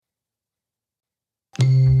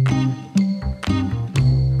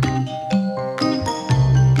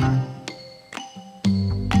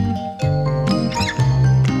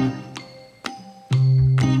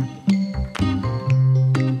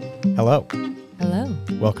Hello. Hello.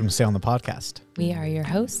 Welcome to Salem the Podcast. We are your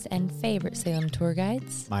hosts and favorite Salem tour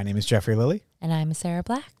guides. My name is Jeffrey Lilly. And I'm Sarah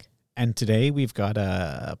Black. And today we've got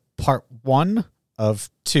part one of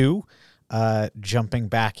two, jumping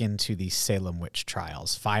back into the Salem witch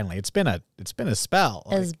trials. Finally, it's been a spell.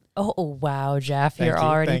 Oh wow, Jeff, Thank you're you,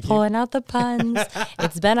 already thank you. pulling out the puns.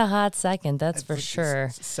 It's been a hot second, that's for sure.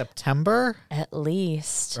 September, At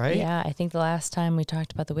least, right? Yeah, I think the last time we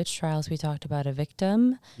talked about the witch trials, we talked about a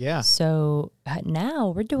victim. Yeah. So now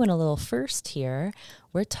we're doing a little first here.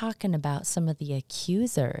 We're talking about some of the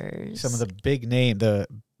accusers. Some of the big name, the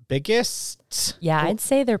biggest. Yeah, I'd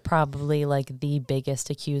say they're probably like the biggest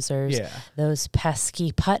accusers. Yeah. Those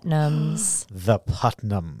pesky Putnams. The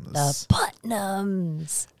Putnams. The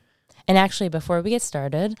Putnams. And actually, before we get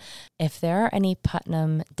started, if there are any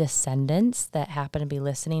Putnam descendants that happen to be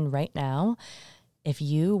listening right now, if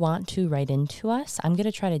you want to write into us, I'm going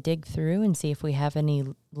to try to dig through and see if we have any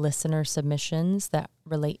listener submissions that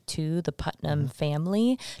relate to the Putnam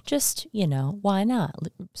family. Just, why not?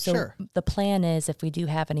 So Sure. The plan is if we do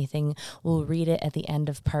have anything, we'll read it at the end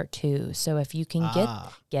of part 2. So if you can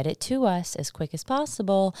get it to us as quick as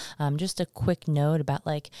possible, just a quick note about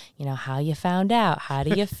how you found out. How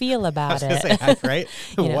do you feel about it? Right?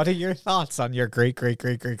 What are your thoughts on your great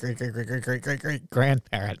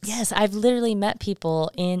grandparents? Yes, I've literally met people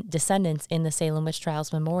in descendants in the Salem Witch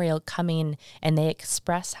Trials Memorial coming and they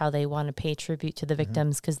express how they want to pay tribute to the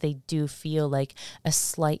victims because they do feel like a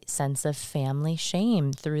slight sense of family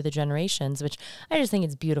shame through the generations, which I just think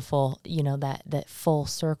it's beautiful, that full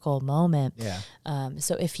circle moment. Yeah.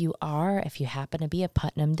 So if you happen to be a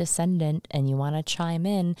Putnam descendant and you want to chime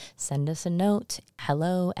in, send us a note,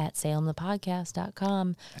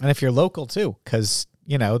 hello@salemthepodcast.com. And if you're local too, because,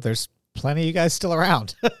 there's plenty of you guys still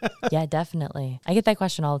around. Yeah, definitely. I get that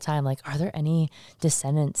question all the time. Like, are there any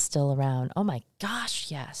descendants still around? Oh my gosh,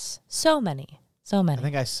 yes. So many. I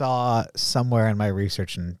think I saw somewhere in my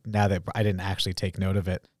research, and now that I didn't actually take note of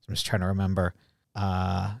it, I'm just trying to remember.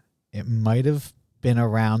 It might have been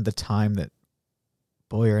around the time that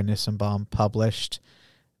Boyer and Nissenbaum published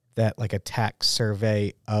that a tax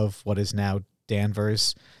survey of what is now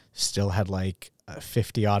Danvers still had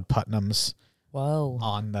 50 odd Putnams. Whoa.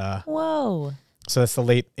 Whoa. So that's the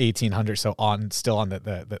late 1800s. So still on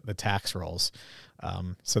the tax rolls.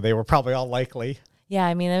 So they were probably all likely. Yeah,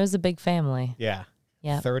 I mean, it was a big family. Yeah.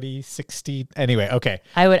 Yeah. 30, 60. Anyway, okay.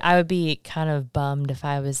 I would be kind of bummed if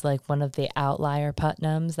I was one of the outlier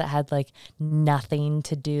Putnams that had nothing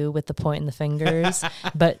to do with the point and the fingers,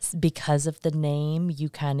 but because of the name, you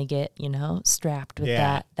kind of get, strapped with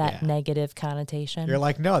that negative connotation. You're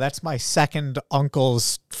like, no, that's my second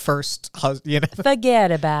uncle's first husband.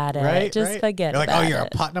 Forget about it. Right? Just forget you're about it. You're a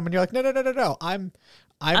Putnam, and you're like, no. I'm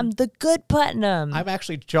the good Putnam. I'm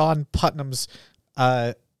actually John Putnam's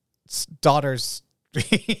daughter's.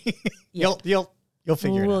 You'll figure it out.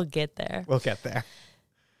 We'll get there. We'll get there.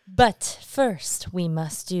 But first, we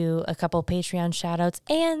must do a couple Patreon shout-outs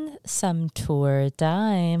and some tour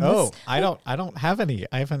time. Oh, I don't have any.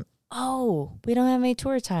 I haven't. Oh, we don't have any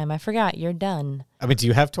tour time. I forgot. You're done. I mean, do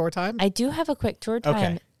you have tour time? I do have a quick tour time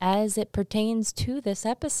Okay. as it pertains to this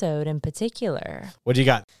episode in particular. What do you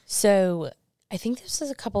got? So I think this was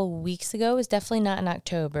a couple weeks ago. It was definitely not in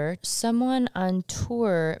October. Someone on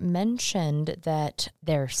tour mentioned that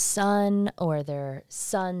their son or their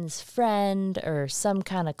son's friend or some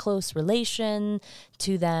kind of close relation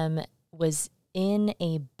to them was in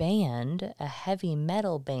a band, a heavy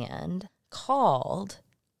metal band called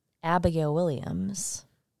Abigail Williams.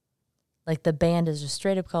 The band is just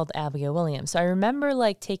straight up called Abigail Williams. So I remember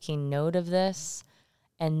taking note of this,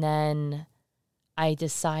 and then I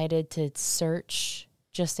decided to search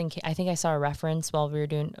just in case. I think I saw a reference while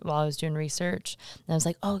I was doing research, and I was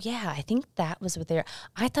like, "Oh yeah, I think that was what they're."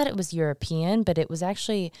 I thought it was European, but it was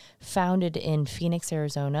actually founded in Phoenix,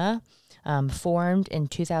 Arizona, formed in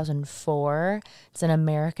 2004. It's an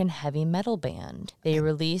American heavy metal band. They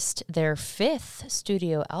released their 5th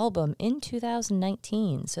studio album in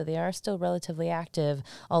 2019, so they are still relatively active.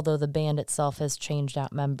 Although the band itself has changed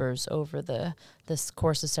out members over this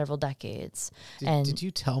course of several decades. Did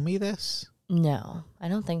you tell me this? No, I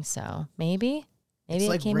don't think so. Maybe It's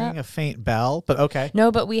it came ringing up. a faint bell, but okay.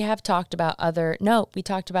 No, but we have talked about we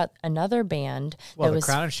talked about another band. Well, the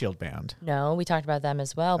Crown and Shield band. No, we talked about them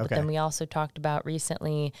as well. But Okay. then we also talked about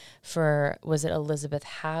recently was it Elizabeth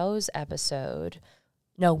Howe's episode?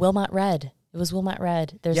 No, Wilmot Red. It was Wilmot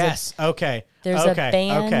Red. There's a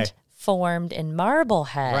band formed in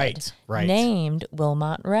Marblehead right. named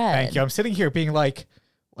Wilmot Red. Thank you. I'm sitting here being like,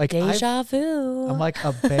 Like Deja vu. I'm like,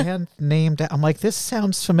 a band named. I'm like, this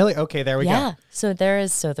sounds familiar. Okay, there we go. So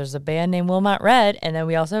there's a band named Wilmot Red, and then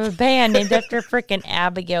we also have a band named after freaking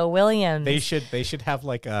Abigail Williams. They should have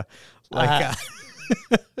like a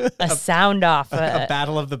sound off. A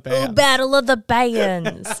battle of the bands. Oh, battle of the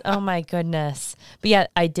bands. Oh my goodness. But yeah,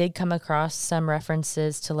 I did come across some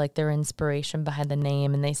references to like their inspiration behind the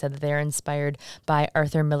name, and they said that they're inspired by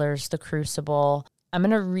Arthur Miller's The Crucible. I'm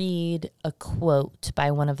going to read a quote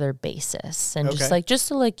by one of their bassists, and just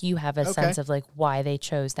so like you have a sense of like why they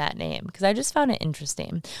chose that name, because I just found it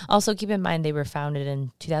interesting. Also, keep in mind they were founded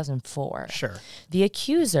in 2004. Sure. The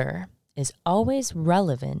accuser is always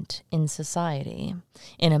relevant in society.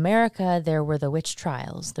 In America, there were the witch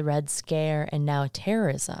trials, the Red Scare, and now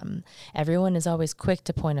terrorism. Everyone is always quick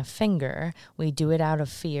to point a finger. We do it out of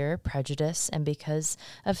fear, prejudice, and because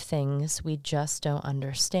of things we just don't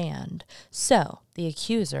understand. So, the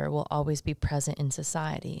accuser will always be present in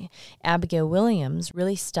society. Abigail Williams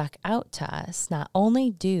really stuck out to us, not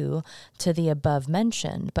only due to the above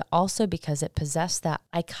mentioned, but also because it possessed that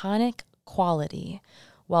iconic quality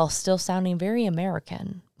while still sounding very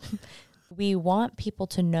American. We want people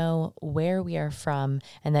to know where we are from,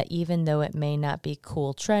 and that even though it may not be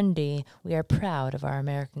cool, trendy, we are proud of our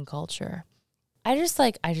American culture. I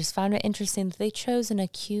just found it interesting that they chose an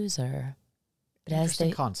accuser. But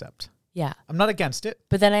Interesting concept. Yeah. I'm not against it.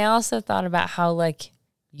 But then I also thought about how like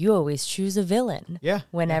you always choose a villain. Yeah.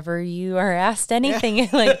 Whenever you are asked anything,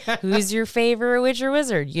 like, who's your favorite witch or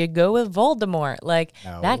wizard? You go with Voldemort, like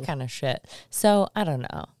that kind of shit. So I don't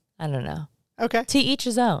know. Okay. To each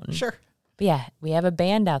his own. Sure. But yeah, we have a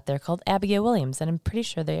band out there called Abigail Williams, and I'm pretty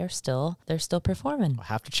sure they're still performing. I'll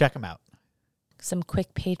have to check them out. Some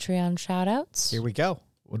quick Patreon shout outs. Here we go.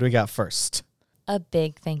 What do we got first? A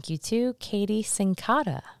big thank you to Katie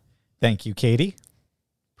Sincata. Thank you, Katie.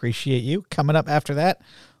 Appreciate you. Coming up after that,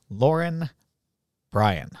 Lauren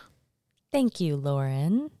Bryan. Thank you,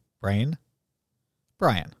 Lauren. Brian,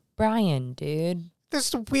 dude. This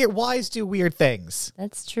is weird. Whys do weird things.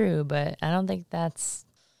 That's true, but I don't think that's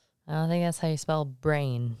how you spell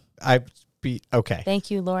brain. Okay. Thank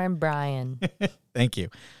you, Lauren Bryan. Thank you.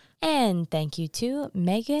 And thank you to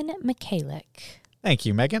Megan Michalik. Thank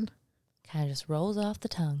you, Megan. Kind of just rolls off the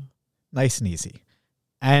tongue. Nice and easy.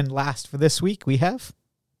 And last for this week, we have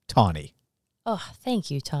Tawny. Oh,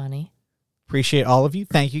 thank you, Tawny. Appreciate all of you.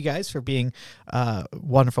 Thank you guys for being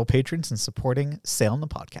wonderful patrons and supporting Salem the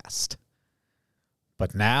Podcast.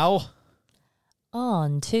 But now,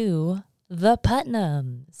 on to the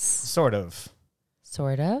Putnams. Sort of.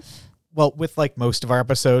 Well, with like most of our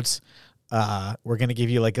episodes, we're going to give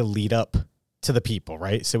you like a lead up to the people,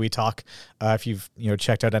 right? So we talk, if you've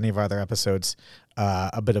checked out any of our other episodes,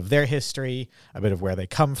 a bit of their history, a bit of where they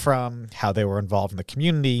come from, how they were involved in the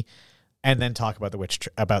community, and then talk about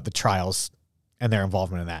about the trials and their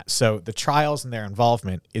involvement in that. So the trials and their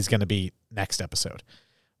involvement is going to be next episode,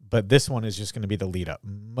 but this one is just going to be the lead up,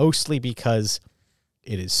 mostly because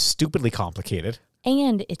it is stupidly complicated.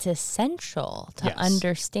 And it's essential to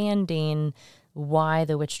understanding why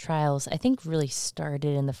the witch trials, I think, really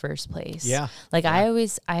started in the first place. Yeah. Like I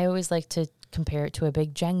always like to compare it to a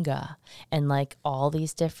big Jenga, and like all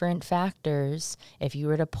these different factors. If you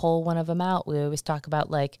were to pull one of them out, we always talk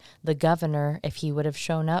about like the governor. If he would have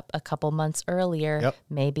shown up a couple months earlier,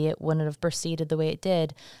 maybe it wouldn't have proceeded the way it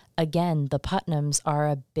did. Again, the Putnams are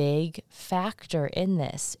a big factor in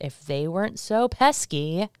this. If they weren't so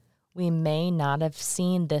pesky, we may not have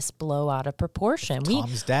seen this blow out of proportion.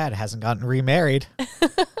 Tom's dad hasn't gotten remarried.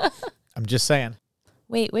 I'm just saying.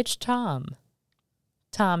 Wait, which Tom?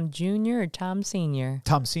 Tom Jr. or Tom Sr.?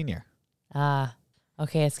 Tom Sr.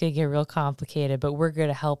 Okay, it's going to get real complicated, but we're going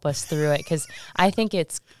to help us through it because I think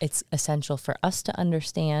it's essential for us to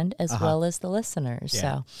understand as well as the listeners. Yeah.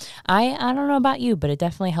 So I don't know about you, but it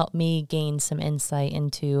definitely helped me gain some insight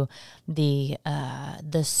into the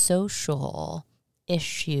social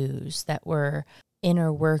issues that were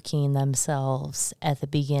inner working themselves at the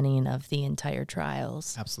beginning of the entire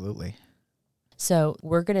trials. Absolutely. So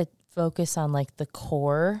we're going to focus on like the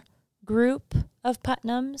core group of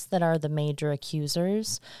Putnams that are the major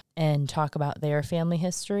accusers and talk about their family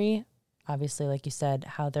history. Obviously, like you said,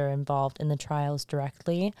 how they're involved in the trials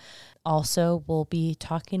directly. Also, we'll be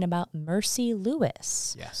talking about Mercy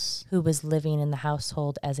Lewis, who was living in the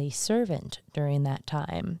household as a servant during that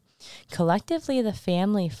time. Collectively, the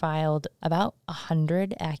family filed about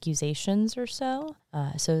 100 accusations or so.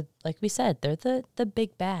 So, like we said, they're the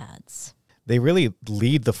big bads. They really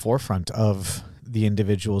lead the forefront of the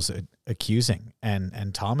individuals accusing,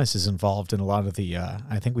 and Thomas is involved in a lot of the.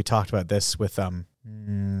 I think we talked about this with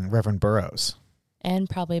Reverend Burroughs. And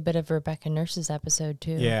probably a bit of Rebecca Nurse's episode,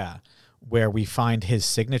 too. Yeah, where we find his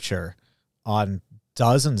signature on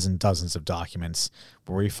dozens and dozens of documents,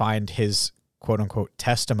 where we find his quote-unquote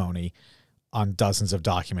testimony on dozens of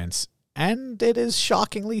documents, and it is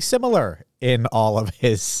shockingly similar in all of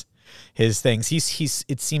his things. He's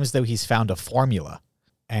it seems though he's found a formula,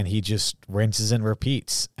 and he just rinses and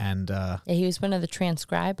repeats. And Yeah, he was one of the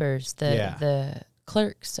transcribers, the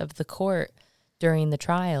clerks of the court during the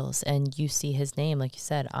trials, and you see his name, like you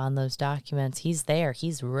said, on those documents. He's there.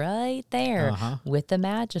 He's right there with the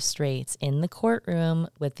magistrates in the courtroom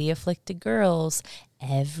with the afflicted girls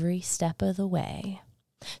every step of the way.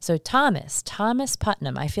 So Thomas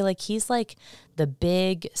Putnam, I feel like he's like the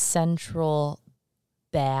big central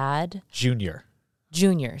bad. Junior.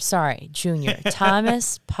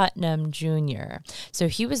 Thomas Putnam Jr. So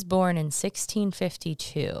he was born in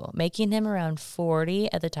 1652, making him around 40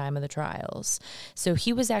 at the time of the trials. So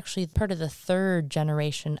he was actually part of the third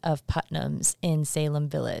generation of Putnams in Salem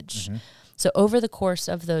Village. Mm-hmm. So over the course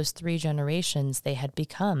of those 3 generations, they had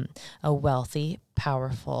become a wealthy,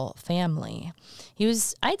 powerful family. He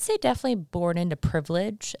was, I'd say, definitely born into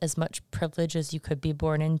privilege, as much privilege as you could be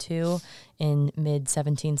born into in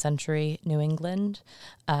mid-17th century New England.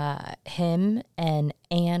 Him and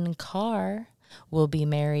Anne Carr will be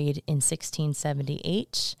married in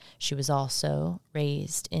 1678. She was also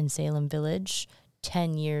raised in Salem Village.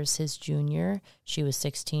 10 years his junior. She was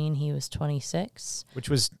 16, he was 26. Which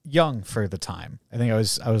was young for the time. I think I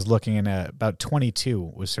was looking in about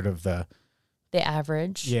 22 was sort of the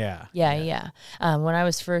average. Yeah. When I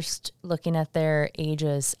was first looking at their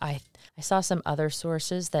ages, I saw some other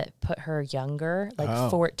sources that put her younger,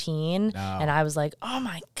 like 14, and I was like, oh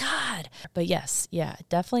my God. But yes,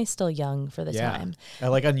 definitely still young for the time.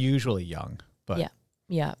 Like unusually young. But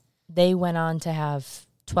Yeah. They went on to have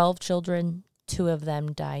 12 children. 2 of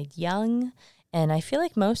them died young. And I feel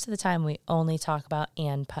like most of the time we only talk about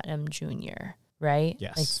Ann Putnam Jr., right?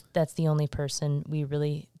 Yes. Like that's the only person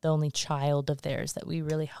the only child of theirs that we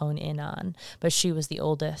really hone in on. But she was the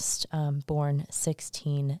oldest, born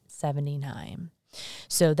 1679.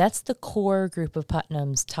 So that's the core group of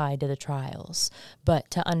Putnams tied to the trials. But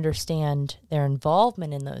to understand their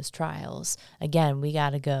involvement in those trials, again, we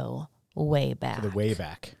got to go way back.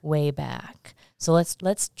 Way back. So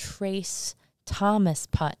let's trace Thomas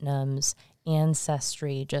Putnam's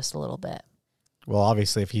ancestry just a little bit. Well,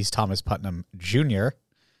 obviously, if he's Thomas Putnam Jr.,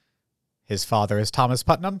 his father is Thomas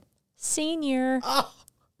Putnam Sr. Oh,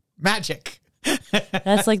 magic.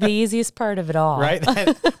 That's like the easiest part of it all. Right?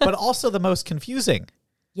 But also the most confusing.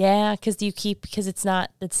 Yeah, because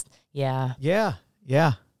Yeah.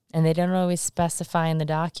 And they don't always specify in the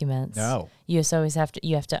documents. No. You just always have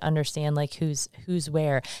to understand like who's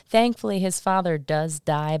where. Thankfully, his father does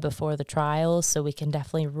die before the trials, so we can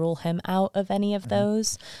definitely rule him out of any of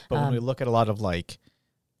those. But when we look at a lot of like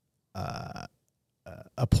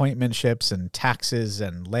appointmentships and taxes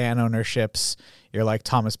and land ownerships, you're like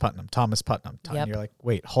Thomas Putnam. Yep. You're like,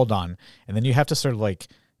 wait, hold on. And then you have to sort of like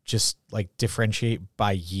just like differentiate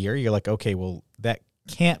by year. You're like, okay, well, that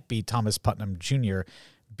can't be Thomas Putnam Jr.,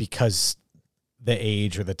 because the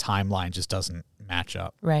age or the timeline just doesn't match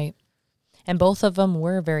up. Right. And both of them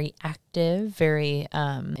were very active, very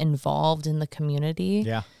involved in the community.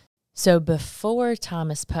 Yeah. So before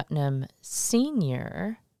Thomas Putnam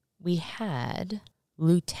Sr., we had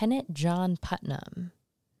Lieutenant John Putnam,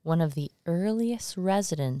 one of the earliest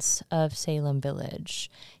residents of Salem Village.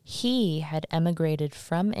 He had emigrated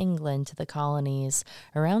from England to the colonies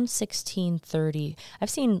around 1630. I've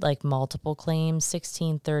seen like multiple claims,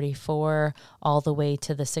 1634 all the way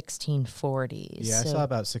to the 1640s. Yeah, I saw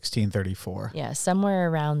about 1634. Yeah, somewhere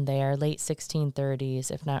around there, late 1630s,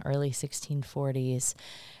 if not early 1640s.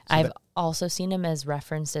 I've also seen him as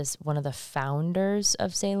referenced as one of the founders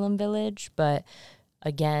of Salem Village, but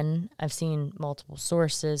again, I've seen multiple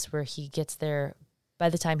sources where he gets there. By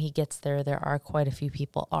the time he gets there, there are quite a few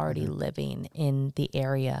people already living in the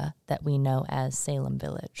area that we know as Salem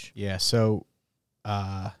Village. Yeah, so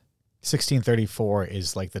 1634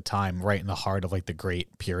 is like the time right in the heart of like the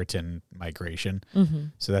Great Puritan Migration. Mm-hmm.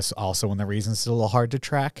 So that's also one of the reasons it's a little hard to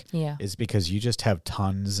track. Yeah, is because you just have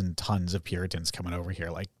tons and tons of Puritans coming over here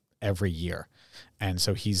like every year. And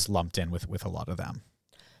so he's lumped in with a lot of them.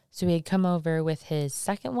 So he had come over with his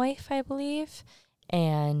second wife, I believe,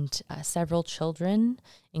 and several children,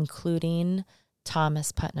 including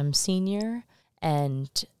Thomas Putnam Sr., and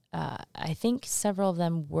I think several of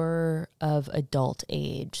them were of adult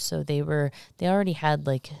age. So they already had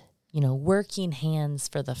working hands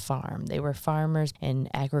for the farm. They were farmers, and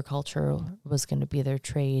agriculture was going to be their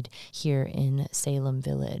trade here in Salem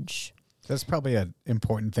Village. That's probably an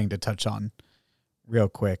important thing to touch on real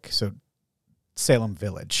quick. So Salem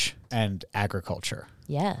Village and agriculture.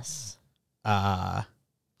 Yes.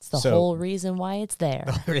 It's the So- whole reason why it's there.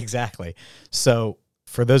 Exactly. So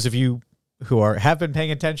for those of you who have been paying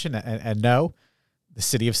attention and know, the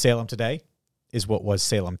city of Salem today is what was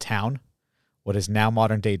Salem Town. What is now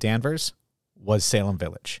modern day Danvers was Salem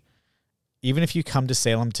Village. Even if you come to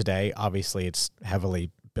Salem today, obviously it's heavily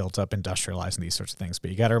built up, industrialized, and these sorts of things. But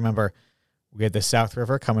you got to remember, we had the South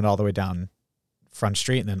River coming all the way down Front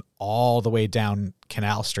Street and then all the way down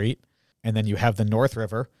Canal Street. And then you have the North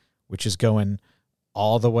River, which is going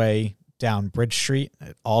all the way down Bridge Street,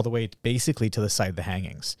 all the way basically to the site of the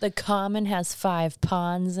hangings. The Common has 5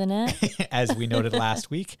 ponds in it. As we noted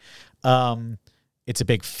last week. It's a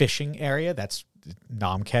big fishing area. That's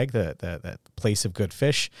Namkeg, the place of good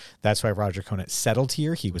fish. That's why Roger Conant settled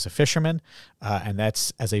here. He was a fisherman. And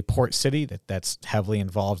that's, as a port city, that's heavily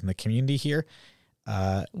involved in the community here.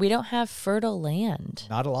 We don't have fertile land.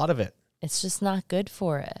 Not a lot of it. It's just not good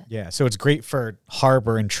for it. Yeah, so it's great for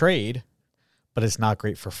harbor and trade, but it's not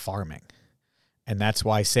great for farming. And that's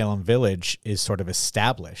why Salem Village is sort of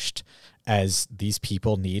established as these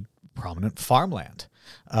people need prominent farmland.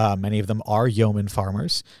 Many of them are yeoman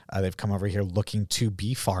farmers. They've come over here looking to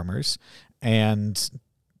be farmers, and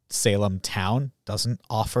Salem Town doesn't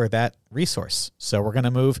offer that resource. So we're going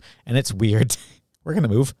to move, and it's weird. We're going to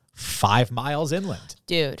move 5 miles inland.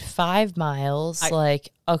 Dude, 5 miles,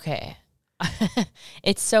 okay.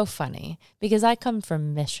 It's so funny because I come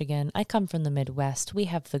from Michigan. I come from the Midwest. We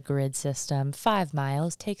have the grid system. 5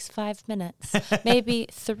 miles takes 5 minutes, maybe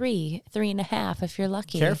 3.5 if you're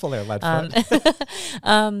lucky. Careful there,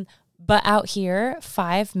 Leadfoot. But out here,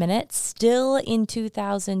 5 minutes, still in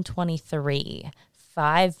 2023.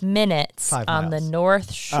 5 minutes 5 on the miles.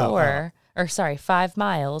 North Shore, 5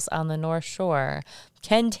 miles on the North Shore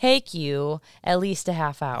can take you at least a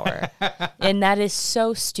half hour. And that is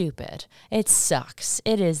so stupid. It sucks.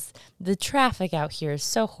 It is. The traffic out here is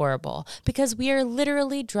so horrible because we are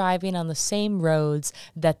literally driving on the same roads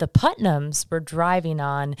that the Putnams were driving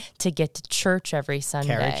on to get to church every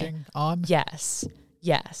Sunday. Carriaging on? Yes.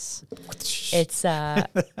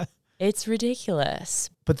 It's ridiculous.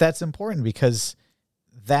 But that's important because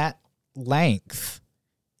that length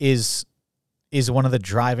is one of the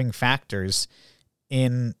driving factors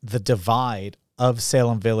in the divide of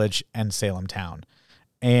Salem Village and Salem Town.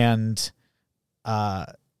 And one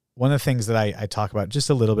of the things that I talk about just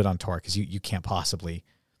a little bit on tour, because you can't possibly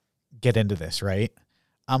get into this, right?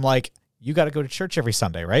 I'm like, you got to go to church every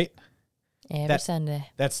Sunday, right? Every Sunday.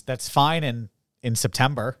 That's fine in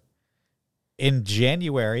September. In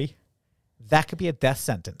January, that could be a death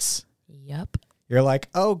sentence. Yep. You're like,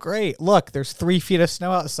 oh, great. Look, there's 3 feet of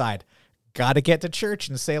snow outside. Got to get to church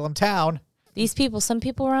in Salem Town. Some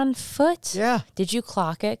people were on foot. Yeah. Did you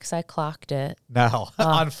clock it? Because I clocked it. No.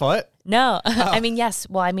 On foot? No. I mean, yes.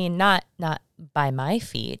 Well, I mean, not by my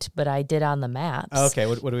feet, but I did on the maps. Okay.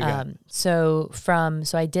 What do we got? So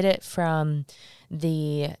I did it from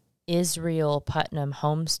the Israel Putnam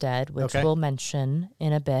homestead, which we'll mention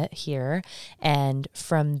in a bit here. And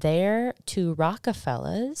from there to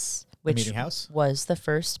Rockefeller's, which meeting house? Was the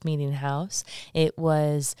first meeting house. It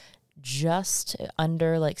was just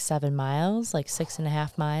under 7 miles,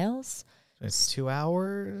 6.5 miles. It's 2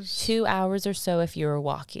 hours? 2 hours or so if you're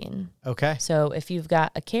walking. Okay. So if you've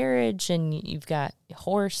got a carriage and you've got a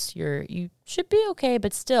horse, you should be okay.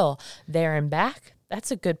 But still, there and back, that's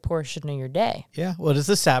a good portion of your day. Yeah. Well, it is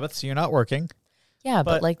the Sabbath, so you're not working. Yeah,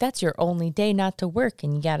 but that's your only day not to work,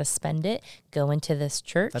 and you got to spend it going to this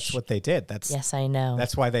church. That's what they did. Yes, I know.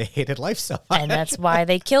 That's why they hated life so much. And that's why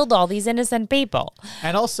they killed all these innocent people.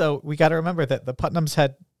 And also, we got to remember that the Putnams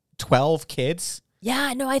had 12 kids.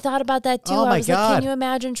 Yeah, no, I thought about that too. Oh my I was like, God. can you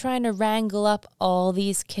imagine trying to wrangle up all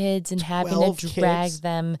these kids and having to drag kids.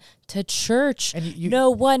 them to church? And you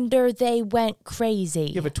no wonder they went crazy.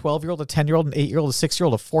 You have a 12-year-old, a 10-year-old, an 8-year-old, a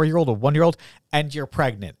 6-year-old, a 4-year-old, a 1-year-old, and you're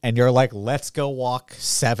pregnant. And you're like, let's go walk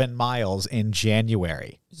 7 miles in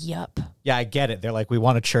January. Yep. Yeah, I get it. They're like, we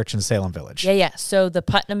want a church in Salem Village. Yeah. So the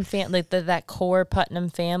Putnam family, that core Putnam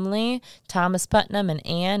family, Thomas Putnam and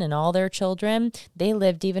Anne and all their children, they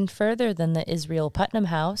lived even further than the Israel Putnam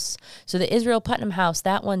house. So the Israel Putnam house,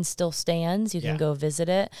 that one still stands. You can go visit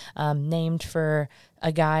it. Named for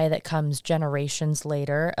a guy that comes generations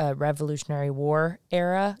later, a Revolutionary War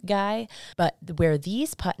era guy. But where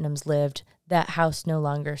these Putnams lived, that house no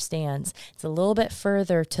longer stands. It's a little bit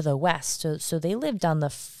further to the west. So they lived on the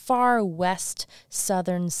far west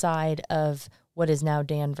southern side of what is now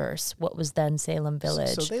Danvers, what was then Salem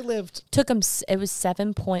Village. So they lived... Took them, it was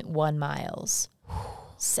 7.1 miles.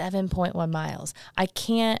 7.1 miles. I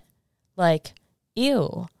can't,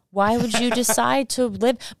 ew. Why would you decide to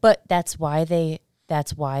live? But that's why they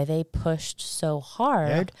pushed so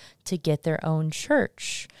hard to get their own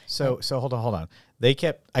church. So hold on. I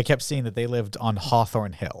kept seeing that they lived on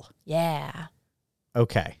Hawthorne Hill. Yeah.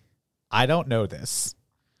 Okay. I don't know this,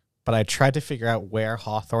 but I tried to figure out where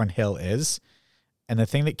Hawthorne Hill is. And the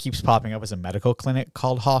thing that keeps popping up is a medical clinic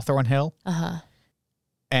called Hawthorne Hill. Uh-huh.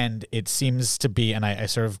 And it seems to be, and I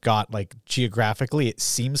sort of got like geographically, it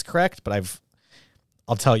seems correct, but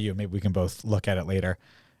I'll tell you, maybe we can both look at it later.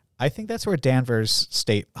 I think that's where Danvers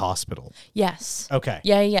State Hospital. Yes. Okay.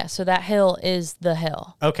 Yeah. So that hill is the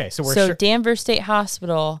hill. Okay. So Danvers State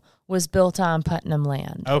Hospital was built on Putnam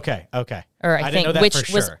land. Okay. Or I I didn't think, know that which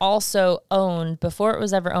for was sure. also owned, before it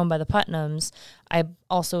was ever owned by the Putnams, I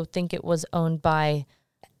also think it was owned by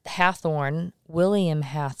Hathorne, William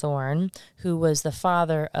Hathorne, who was the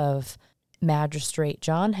father of Magistrate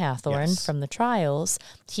John Hathorne from the trials.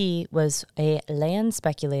 He was a land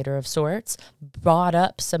speculator of sorts, bought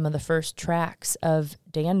up some of the first tracts of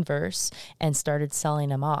Danvers and started selling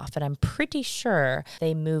them off. And I'm pretty sure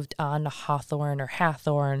they moved on to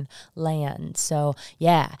Hathorne land. So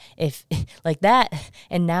yeah, if like that.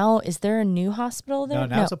 And now, is there a new hospital there? No,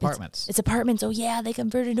 now it's apartments. It's apartments. Oh yeah, they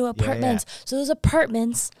converted to apartments. Yeah. So those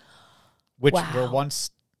apartments, which were once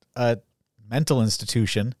a mental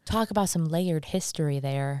institution. Talk about some layered history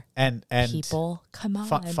there. And people, come on.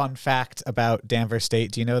 Fun fact about Danvers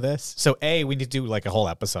State. Do you know this? So we need to do like a whole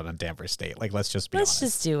episode on Danvers State. Like, let's just be honest.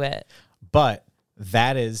 Let's just do it. But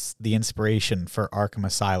that is the inspiration for Arkham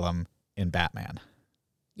Asylum in Batman.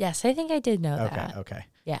 Yes, I think I did know that. Okay.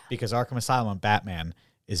 Yeah. Because Arkham Asylum Batman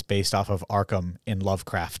is based off of Arkham in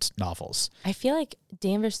Lovecraft novels. I feel like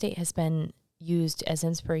Danvers State has been used as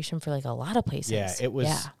inspiration for like a lot of places. Yeah, it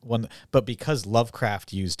was one, but because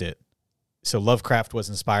Lovecraft used it, so Lovecraft was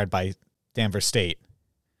inspired by Danvers State,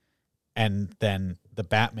 and then the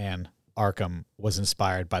Batman Arkham was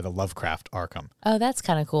inspired by the Lovecraft Arkham. Oh, that's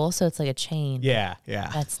kind of cool. So it's like a chain. Yeah.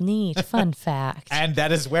 That's neat. Fun fact. And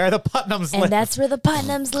that is where the Putnams live. And that's where the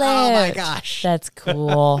Putnams live. Oh my gosh. That's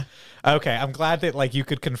cool. Okay, I'm glad that like you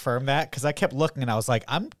could confirm that, because I kept looking and I was like,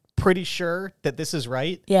 I'm pretty sure that this is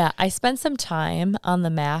right. Yeah, I spent some time on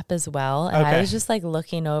the map as well, and I was just like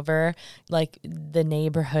looking over like the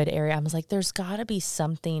neighborhood area. I was like, there's got to be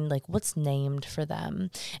something like what's named for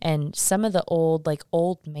them. And some of the old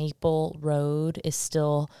Maple Road is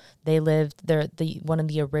still, they lived there. One of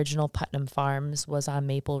the original Putnam farms was on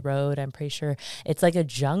Maple Road. I'm pretty sure it's like a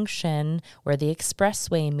junction where the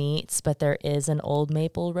expressway meets, but there is an old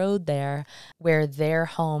Maple Road there where their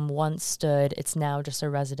home once stood. It's now just a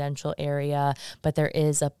residential area, but there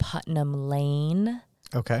is a Putnam Lane.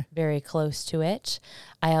 Okay. Very close to it.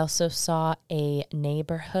 I also saw a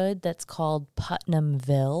neighborhood that's called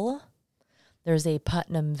Putnamville. There's a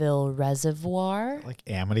Putnamville Reservoir. Like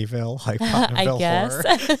Amityville, like Putnamville I guess.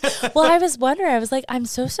 Horror. Well, I was wondering, I was like, I'm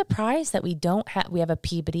so surprised that we have a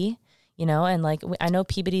Peabody, and like, I know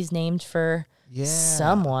Peabody's named for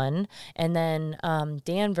someone. And then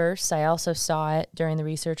Danvers, I also saw it during the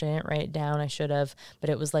research. I didn't write it down. I should have, but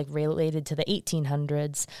it was like related to the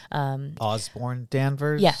 1800s. Osborne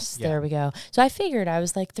Danvers? Yes, there we go. So I figured, I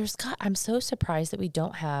was like, I'm so surprised that we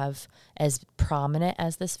don't have as prominent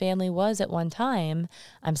as this family was at one time.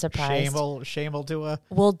 I'm surprised. Shame will do a...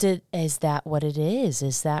 Well, is that what it is?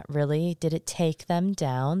 Is that really, did it take them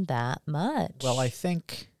down that much? Well, I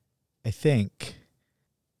think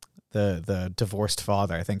the divorced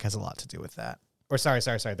father, I think, has a lot to do with that. Or sorry,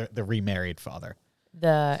 the remarried father.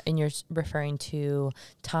 And you're referring to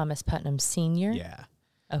Thomas Putnam Sr.? Yeah.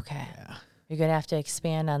 Okay. Yeah. You're going to have to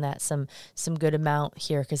expand on that some good amount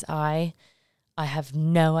here, because I have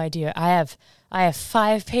no idea. I have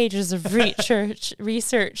 5 pages of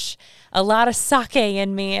research, a lot of sake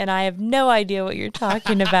in me, and I have no idea what you're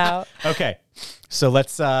talking about. Okay. So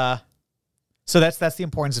let's that's the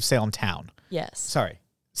importance of Salem town. Yes. Sorry.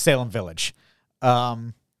 Salem Village.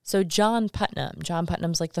 So John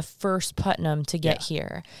Putnam's like the first Putnam to get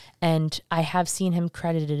here. And I have seen him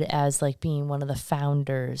credited as like being one of the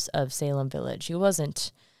founders of Salem Village. He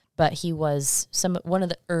wasn't, but he was one of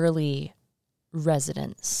the early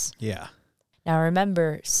residents. Yeah. Now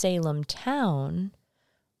remember, Salem town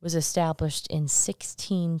was established in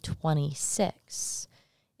 1626.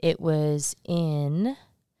 It was in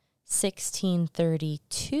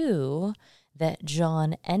 1632 that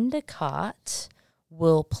John Endicott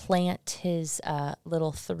will plant his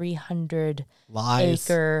little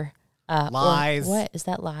 300-acre... Lies. What? Is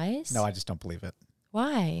that lies? No, I just don't believe it.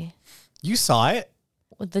 Why? You saw it.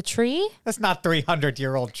 With the tree? That's not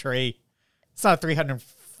 300-year-old tree. It's not a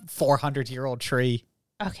 400-year-old tree.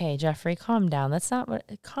 Okay, Jeffrey, calm down. That's not what.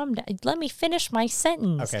 Calm down. Let me finish my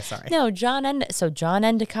sentence. Okay, sorry. No, John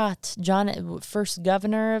Endicott, first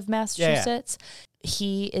governor of Massachusetts.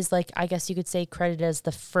 He is like, I guess you could say, credited as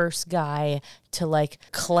the first guy to like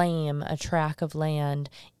claim a tract of land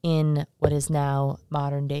in what is now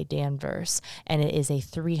modern day Danvers, and it is a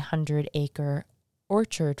 300-acre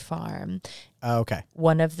orchard farm. Okay.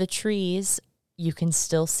 One of the trees you can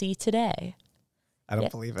still see today. I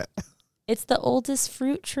don't believe it. It's the oldest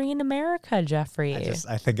fruit tree in America, Jeffrey.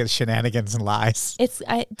 I think it's shenanigans and lies.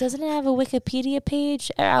 Doesn't it have a Wikipedia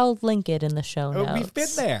page? I'll link it in the show notes. We've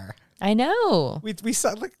been there. I know. We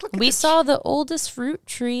saw. Look We saw the oldest fruit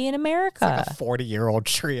tree in America. It's like a 40-year-old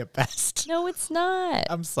tree at best. No, it's not.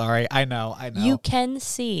 I'm sorry. I know. You can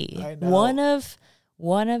see I know.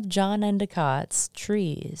 one of John Endicott's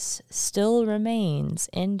trees still remains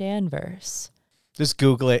in Danvers. Just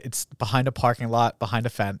Google it. It's behind a parking lot, behind a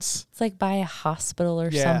fence. It's like by a hospital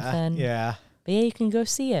or something. Yeah. But yeah, you can go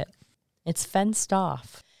see it. It's fenced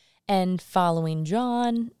off. And following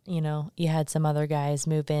John, you had some other guys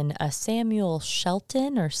move in. Samuel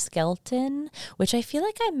Shelton or Skelton, which I feel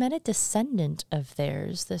like I met a descendant of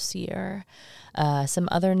theirs this year. Some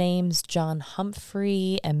other names, John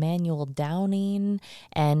Humphrey, Emmanuel Downing,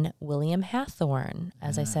 and William Hathorne.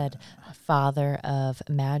 As I said, father of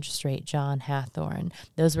Magistrate John Hathorne.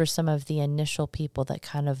 Those were some of the initial people that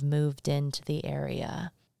kind of moved into the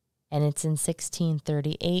area. And it's in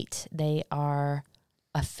 1638 they are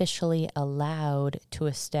officially allowed to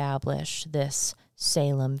establish this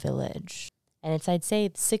Salem village. And it's, I'd say,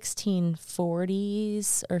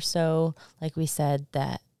 1640s or so, like we said,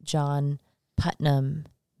 that John Putnam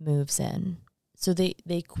moves in. So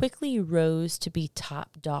they quickly rose to be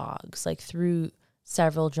top dogs, like through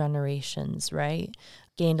several generations, right?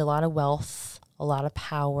 Gained a lot of wealth, a lot of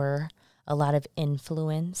power, a lot of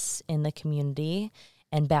influence in the community.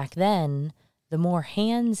 And back then, the more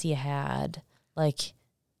hands you had, like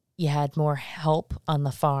you had more help on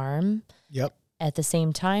the farm. Yep. At the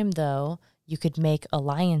same time, though, you could make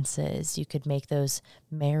alliances. You could make those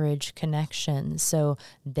marriage connections. So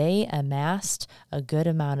they amassed a good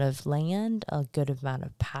amount of land, a good amount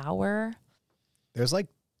of power. There's like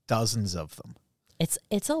dozens of them. It's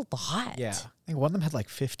a lot. Yeah. I think one of them had like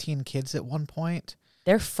 15 kids at one point.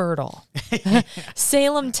 They're fertile.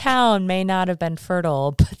 Salem town may not have been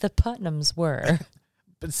fertile, but the Putnams were.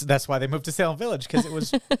 But that's why they moved to Salem Village, because it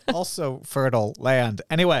was also fertile land.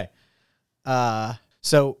 Anyway,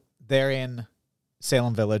 so they're in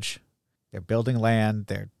Salem Village. They're building land.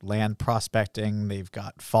 They're land prospecting. They've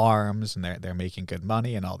got farms, and they're making good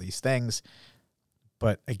money and all these things.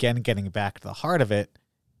 But again, getting back to the heart of it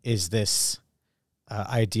is this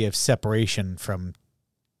idea of separation from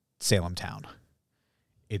Salem town.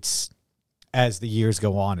 It's, as the years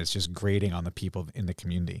go on, it's just grating on the people in the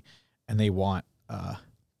community, and they want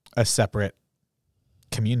a separate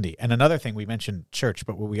community. And another thing, we mentioned church,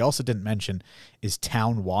 but what we also didn't mention is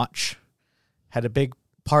town watch had a big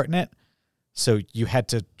part in it. So you had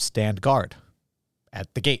to stand guard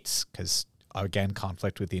at the gates because, again,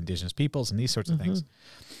 conflict with the indigenous peoples and these sorts of things.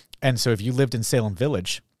 And so if you lived in Salem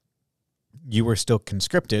Village, you were still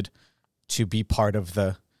conscripted to be part of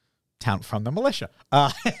the town from the militia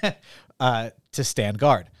to stand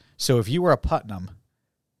guard. So if you were a Putnam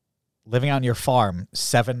living on your farm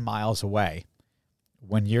 7 miles away,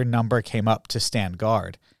 when your number came up to stand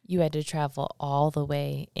guard, you had to travel all the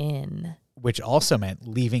way in. Which also meant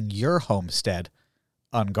leaving your homestead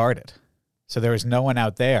unguarded. So there was no one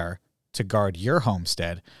out there to guard your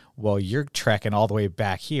homestead while you're trekking all the way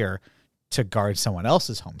back here to guard someone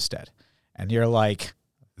else's homestead. And you're like,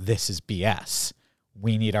 this is BS.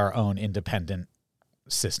 We need our own independent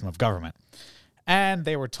system of government. And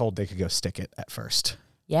they were told they could go stick it at first.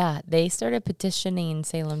 Yeah, they started petitioning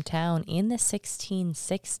Salem town in the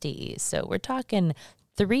 1660s. So we're talking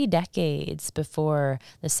 3 decades before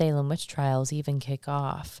the Salem witch trials even kick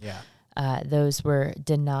off. Yeah. Those were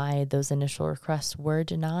denied. Those initial requests were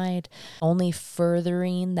denied, only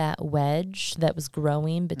furthering that wedge that was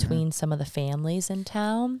growing between some of the families in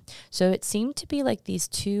town. So it seemed to be like these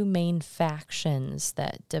two main factions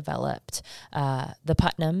that developed. The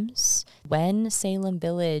Putnams, when Salem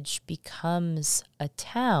Village becomes a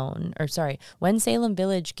town, when Salem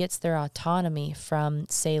Village gets their autonomy from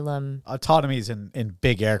Salem. Autonomy is in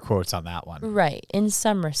big air quotes on that one. Right, in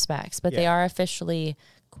some respects, but they are officially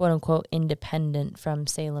quote unquote independent from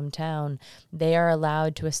Salem town. They are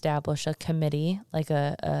allowed to establish a committee, like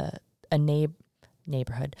a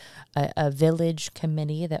neighborhood, a village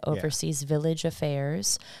committee that oversees village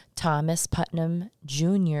affairs. Thomas Putnam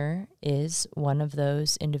Jr. is one of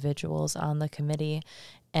those individuals on the committee.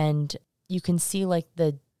 And you can see like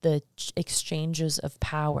the exchanges of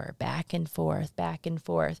power back and forth, back and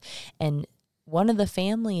forth. And one of the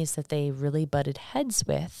families that they really butted heads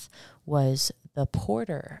with was the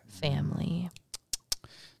Porter family.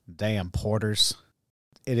 Damn Porters.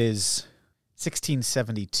 It is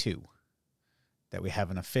 1672 that we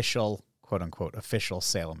have an official, quote unquote, official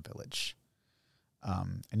Salem village.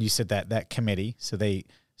 And you said that committee, so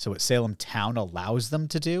what Salem town allows them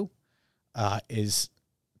to do is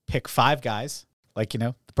pick 5 guys, like,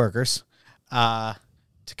 the burgers, to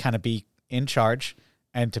kind of be in charge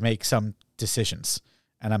and to make some decisions.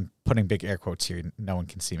 And I'm putting big air quotes here. No one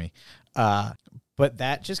can see me. But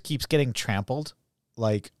that just keeps getting trampled,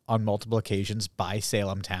 like, on multiple occasions by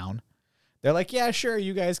Salem town. They're like, yeah, sure,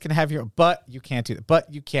 you guys can have but you can't do that.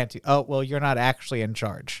 But you can't do, oh, well, you're not actually in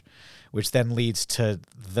charge, which then leads to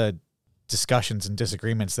the discussions and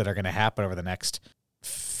disagreements that are going to happen over the next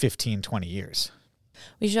 15, 20 years.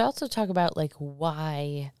 We should also talk about, like,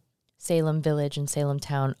 why Salem Village and Salem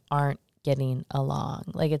Town aren't getting along.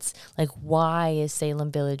 Like, it's like, why is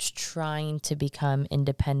Salem Village trying to become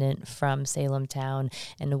independent from Salem Town,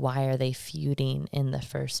 and why are they feuding in the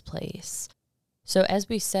first place? So as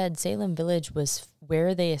we said, Salem Village was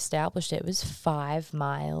where they established it. It was 5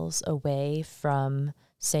 miles away from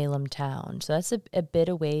Salem Town. So that's a bit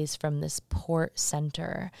a ways from this port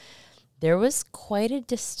center. There was quite a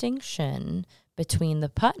distinction between the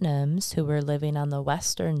Putnams, who were living on the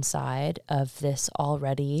western side of this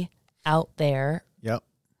already out there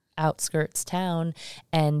outskirts town,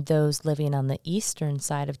 and those living on the eastern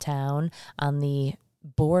side of town on the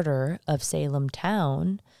border of Salem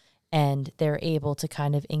Town. And they're able to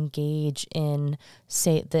kind of engage in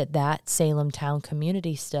that Salem Town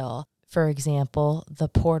community still. For example, the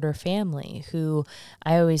Porter family, who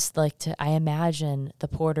I always I imagine the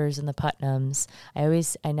Porters and the Putnams.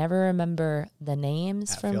 I never remember the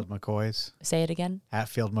names Hatfield McCoys. Say it again.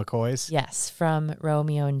 Hatfield McCoys. Yes, from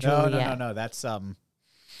Romeo and Juliet. No. That's I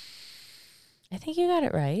think you got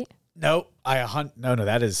it right. No,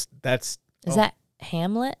 that's. Is that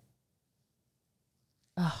Hamlet?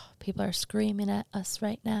 Oh, people are screaming at us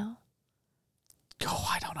right now. Oh,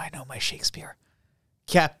 I know my Shakespeare.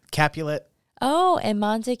 Capulet. Oh, and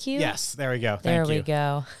Montague? Yes, there we go. There Thank you. we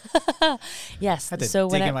go. Yes. I had to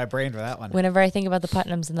dig in my brain for that one. Whenever I think about the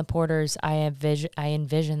Putnams and the Porters, I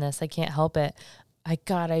envision this. I can't help it.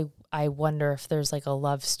 I wonder if there's like a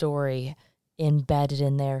love story embedded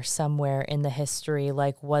in there somewhere in the history.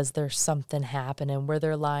 Like, was there something happening? Were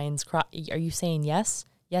there lines? Are you saying yes?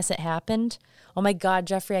 Yes, it happened. Oh my God,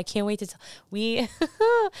 Jeffrey, I can't wait to tell.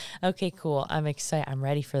 Okay, cool. I'm excited. I'm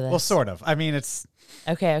ready for this. Well, sort of. I mean, it's.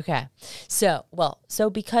 Okay. So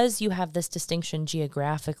because you have this distinction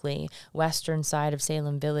geographically, western side of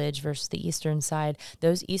Salem Village versus the eastern side,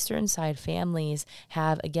 those eastern side families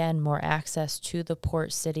have, again, more access to the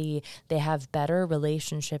port city. They have better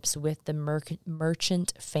relationships with the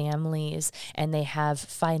merchant families, and they have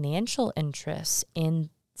financial interests in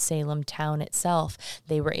Salem Town itself.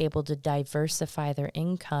 They were able to diversify their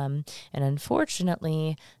income, and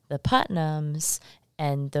unfortunately, the Putnams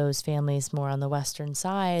and those families more on the western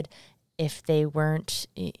side, if they weren't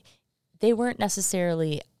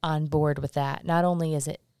necessarily on board with that. Not only is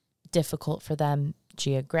it difficult for them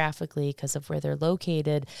geographically because of where they're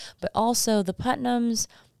located, but also the Putnams,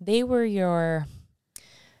 they were your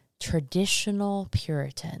traditional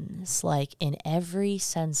Puritans, like in every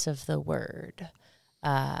sense of the word.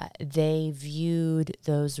 They viewed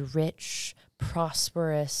those rich,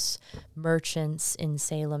 prosperous merchants in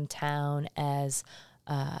Salem Town as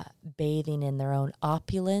bathing in their own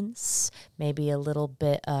opulence, maybe a little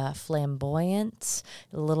bit flamboyant,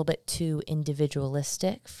 a little bit too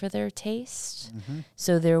individualistic for their taste. Mm-hmm.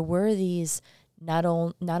 So there were these not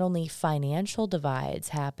only financial divides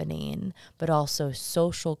happening, but also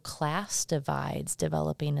social class divides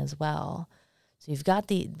developing as well. So you've got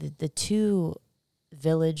the two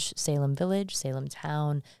Salem Village, Salem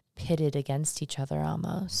Town, pitted against each other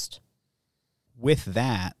almost. With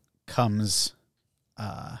that comes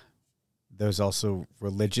there's also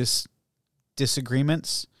religious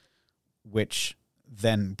disagreements, which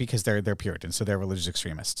then, because they're Puritans, so they're religious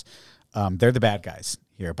extremists. They're the bad guys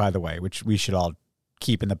here, by the way, which we should all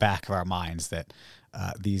keep in the back of our minds, that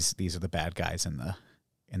these are the bad guys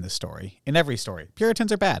in the story. In every story,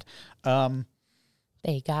 Puritans are bad.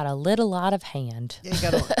 They got a little out of hand.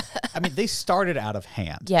 Yeah, they started out of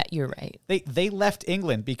hand. Yeah, you're right. They left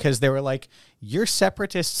England because they were like, you're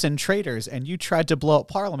separatists and traitors, and you tried to blow up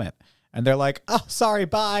Parliament. And they're like, oh, sorry,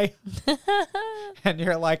 bye. And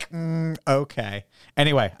you're like, okay.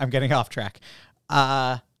 Anyway, I'm getting off track.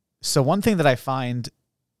 So one thing that I find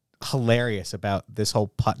hilarious about this whole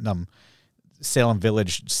Putnam Salem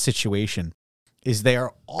Village situation is they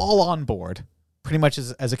are all on board, pretty much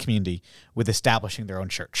as a community, with establishing their own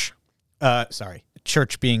church.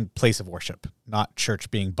 Church being place of worship, not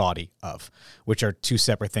church being body of, which are two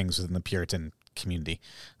separate things within the Puritan community.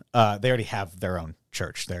 They already have their own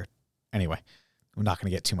church there. Anyway, I'm not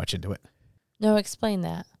going to get too much into it. No, explain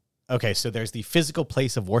that. Okay, so there's the physical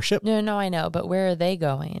place of worship. No, I know, but where are they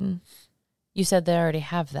going? You said they already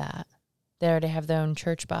have that. They already have their own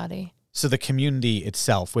church body. So the community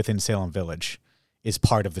itself within Salem Village is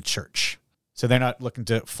part of the church. So they're not looking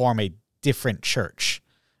to form a different church.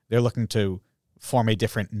 They're looking to form a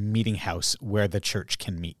different meeting house where the church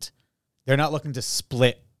can meet. They're not looking to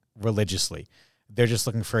split religiously. They're just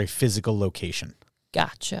looking for a physical location.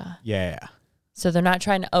 Gotcha. Yeah. So they're not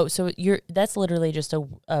trying to. So that's literally just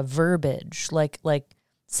a verbiage, like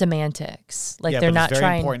semantics. Like they're not it's very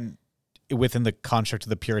trying. important within the construct of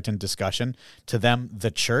the Puritan discussion. To them, the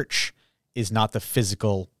church is not the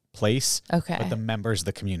physical place, Okay. but the members of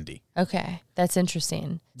the community. Okay, that's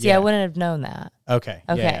interesting. See, Yeah. I wouldn't have known that. Okay.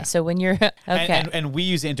 Okay, Yeah. so when you're okay, And we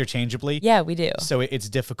use it interchangeably. yeah, we do. So it's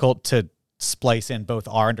difficult to splice in both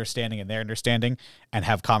our understanding and their understanding and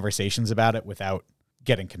have conversations about it without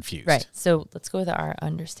getting confused. Right. So let's go with our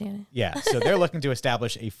understanding. Yeah. So they're looking to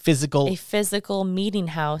establish a physical meeting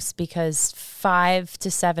house because 5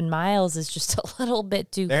 to 7 miles is just a little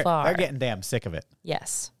bit too far. They're getting damn sick of it.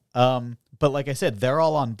 Yes. But like I said, they're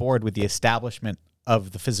all on board with the establishment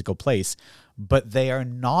of the physical place, but they are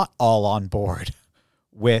not all on board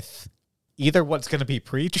with either what's going to be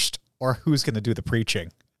preached or who's going to do the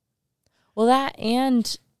preaching. Well, that,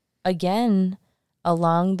 and again,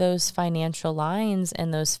 along those financial lines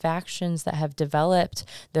and those factions that have developed,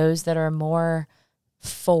 those that are more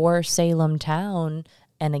for Salem town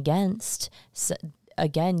and against, so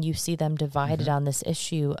again, you see them divided on this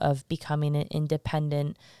issue of becoming an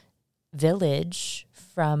independent village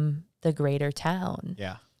from the greater town.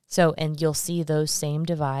 Yeah. So, and you'll see those same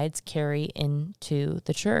divides carry into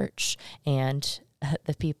the church and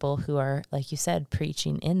the people who are, like you said,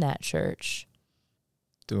 preaching in that church.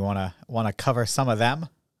 Do we want to cover some of them?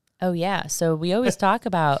 Oh, yeah. So we always talk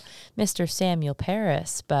about Mr. Samuel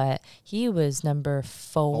Parris, but he was number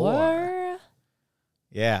 4.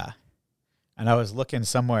 Yeah. And I was looking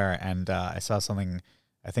somewhere and I saw something,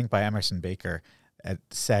 I think by Emerson Baker, it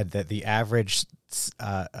said that the average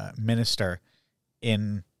minister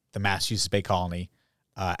in the Massachusetts Bay Colony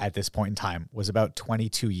at this point in time was about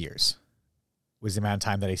 22 years, was the amount of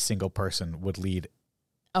time that a single person would lead.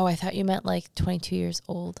 Oh, I thought you meant like 22 years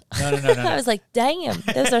old. No. I was like, damn,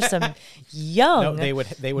 those are some young No, they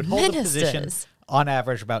would hold a position ministers on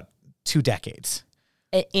average about 2 decades.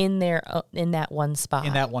 in that one spot.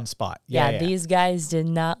 In that one spot. Yeah, these guys did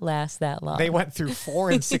not last that long. They went through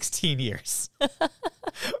 4 and 16 years.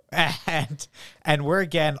 And we're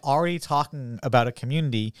again already talking about a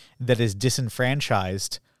community that is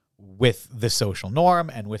disenfranchised with the social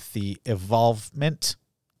norm and with the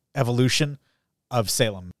evolution of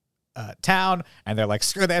Salem town. And they're like,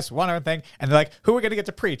 screw this, one other thing. And they're like, who are we going to get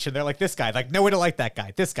to preach? And they're like, this guy. Like, no, we don't like that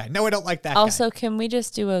guy. This guy. No, we don't like that guy. Also, can we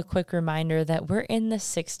just do a quick reminder that we're in the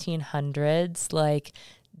 1600s? Like,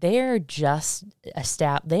 they're just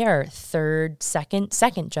they are second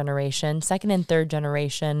and third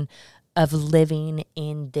generation of living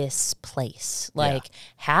in this place. Like,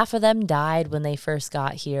 half of them died when they first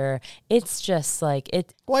got here. It's just like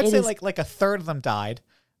it. Well, I'd say like a third of them died.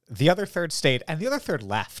 The other third stayed, and the other third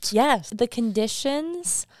left. Yes. The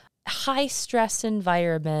conditions, high stress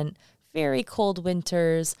environment, very cold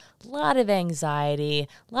winters, a lot of anxiety,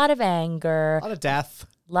 a lot of anger. A lot of death.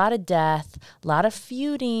 A lot of death, a lot of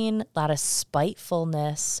feuding, a lot of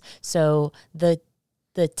spitefulness. So the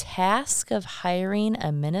task of hiring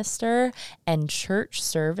a minister and church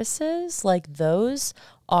services, like those,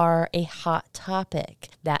 are a hot topic.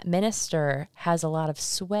 That minister has a lot of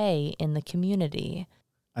sway in the community.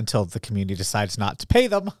 Until the community decides not to pay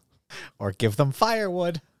them or give them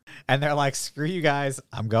firewood. And they're like, screw you guys,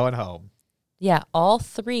 I'm going home. Yeah, all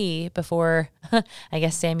 3 before, I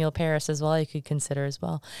guess Samuel Parris as well, you could consider as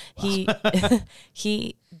well.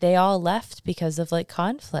 They all left because of like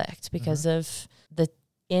conflict, because of the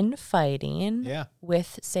infighting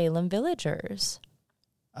with Salem villagers.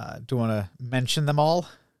 Do you want to mention them all?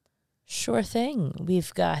 Sure thing.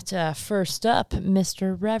 We've got first up,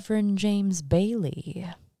 Mr. Reverend James Bailey.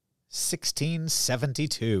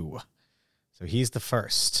 1672. So he's the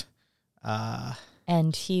first.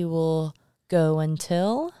 And he will go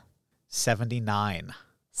until 79.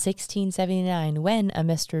 1679, when a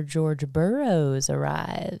Mr. George Burroughs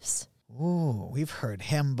arrives. Ooh, we've heard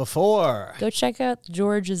him before. Go check out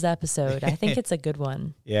George's episode. I think it's a good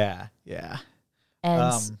one. Yeah.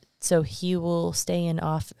 And so he will stay in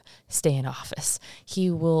office.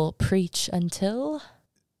 He will preach until.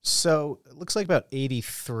 So it looks like about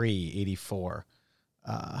 83, 84.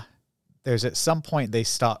 There's at some point they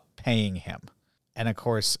stop paying him. And of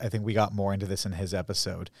course, I think we got more into this in his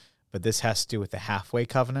episode, but this has to do with the halfway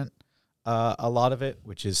covenant, a lot of it,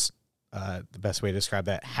 which is the best way to describe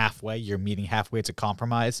that. Halfway, you're meeting halfway. It's a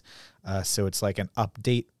compromise. So it's like an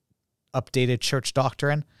updated church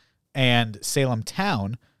doctrine. And Salem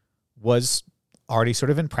Town was already sort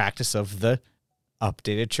of in practice of the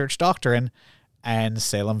updated church doctrine. And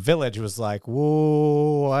Salem Village was like,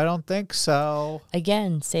 whoa, I don't think so.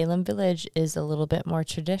 Again, Salem Village is a little bit more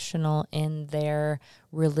traditional in their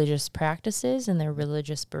religious practices and their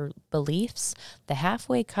religious beliefs. The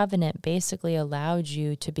halfway covenant basically allowed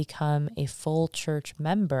you to become a full church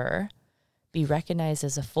member, be recognized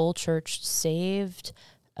as a full church saved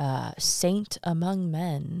saint among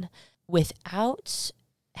men without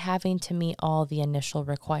having to meet all the initial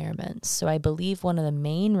requirements. So I believe one of the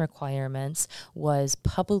main requirements was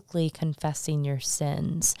publicly confessing your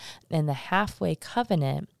sins. And the halfway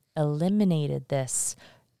covenant eliminated this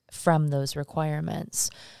from those requirements.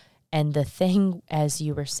 And the thing, as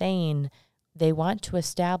you were saying, they want to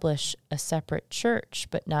establish a separate church,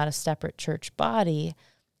 but not a separate church body.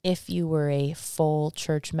 If you were a full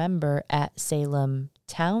church member at Salem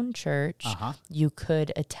Town Church, you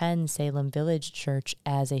could attend Salem Village Church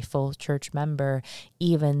as a full church member,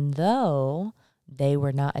 even though they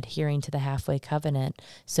were not adhering to the halfway covenant.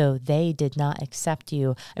 So they did not accept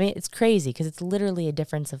you. I mean, it's crazy because it's literally a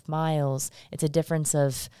difference of miles. It's a difference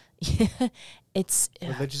of, it's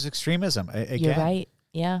religious extremism. Again, you're right.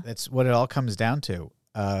 Yeah. That's what it all comes down to.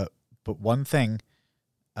 But one thing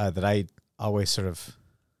that I always sort of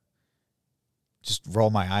just roll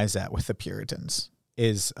my eyes at with the Puritans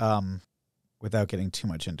is, without getting too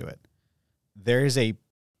much into it, there is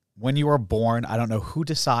when you are born, I don't know who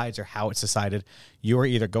decides or how it's decided, you are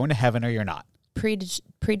either going to heaven or you're not.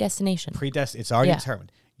 Predestination. It's already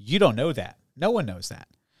determined. You don't know that. No one knows that.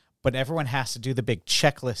 But everyone has to do the big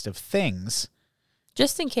checklist of things.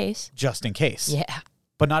 Just in case. Yeah.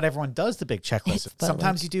 But not everyone does the big checklist.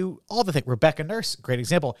 Sometimes you do all the things. Rebecca Nurse, great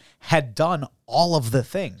example, had done all of the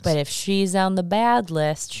things. But if she's on the bad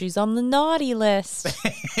list, she's on the naughty list.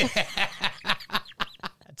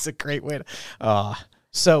 That's a great way to...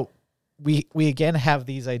 So we again have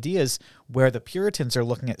these ideas where the Puritans are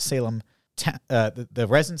looking at Salem... the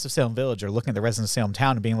residents of Salem Village are looking at the residents of Salem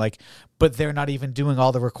Town and being like, but they're not even doing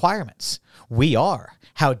all the requirements. We are.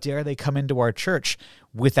 How dare they come into our church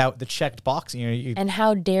without the checked box? And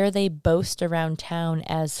how dare they boast around town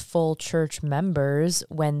as full church members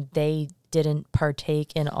when they didn't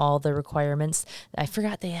partake in all the requirements? I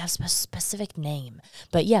forgot they have a specific name.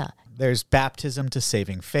 But yeah. There's baptism to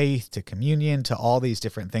saving faith, to communion, to all these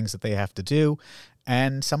different things that they have to do.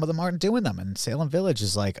 And some of them aren't doing them. And Salem Village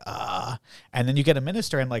is like, And then you get a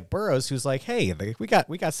minister in like Burroughs who's like, hey, we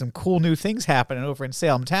got some cool new things happening over in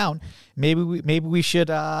Salem Town. Maybe we should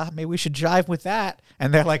jive with that.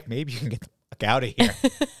 And they're like, maybe you can get the fuck out of here.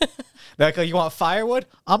 They're like, oh, you want firewood?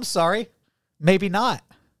 I'm sorry. Maybe not.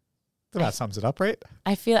 That sums it up, right?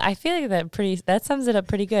 I feel like that sums it up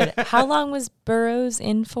pretty good. How long was Burroughs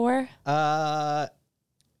in for? 80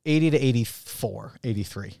 to 84,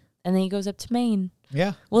 83. And then he goes up to Maine.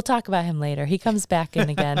 Yeah. We'll talk about him later. He comes back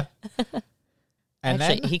in again. And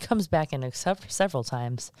Actually, then he comes back in several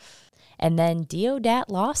times. And then Deodat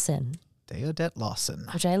Lawson.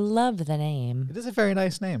 Which I love the name. It is a very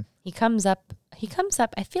nice name. He comes up,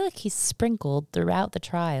 I feel like he's sprinkled throughout the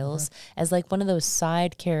trials as like one of those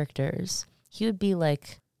side characters. He would be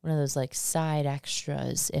like one of those like side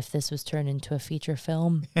extras if this was turned into a feature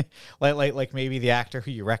film. like maybe the actor who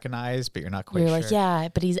you recognize, but you're not quite sure. You're like, yeah,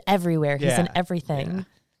 but he's everywhere. He's in everything.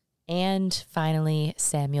 Yeah. And finally,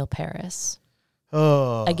 Samuel Parris.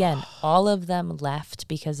 Oh. Again, all of them left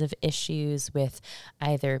because of issues with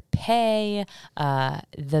either pay.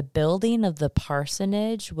 The building of the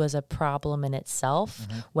parsonage was a problem in itself,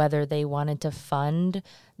 whether they wanted to fund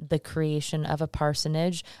the creation of a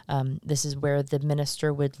parsonage. This is where the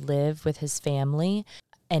minister would live with his family.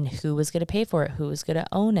 And who was going to pay for it? Who was going to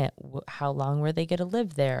own it? How long were they going to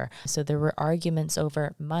live there? So there were arguments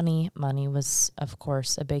over money. Money was, of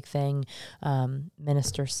course, a big thing.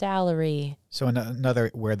 Minister salary. So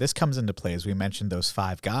another where this comes into play is we mentioned those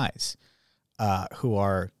 5 guys who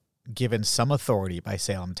are given some authority by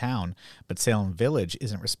Salem Town, but Salem Village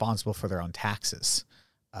isn't responsible for their own taxes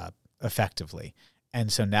effectively. And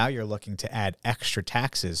so now you're looking to add extra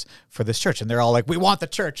taxes for this church. And they're all like, we want the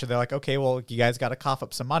church. And they're like, okay, well, you guys got to cough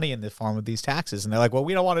up some money in the form of these taxes. And they're like, well,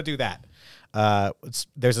 we don't want to do that.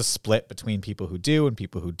 There's a split between people who do and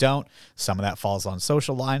people who don't. Some of that falls on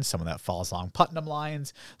social lines. Some of that falls along Putnam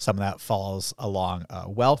lines. Some of that falls along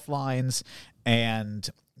wealth lines. And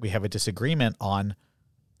we have a disagreement on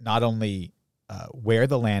not only where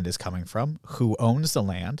the land is coming from, who owns the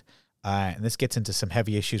land. And this gets into some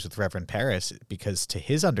heavy issues with Reverend Paris, because to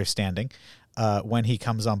his understanding, when he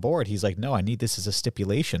comes on board, he's like, no, I need this as a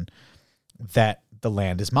stipulation that the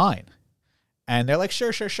land is mine. And they're like,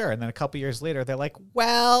 sure. And then a couple years later, they're like,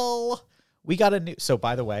 well, we got a new. So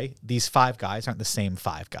by the way, these 5 guys aren't the same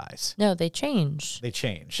 5 guys. No, they change. They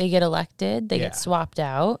change. They get elected. They get swapped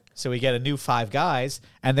out. So we get a new 5 guys,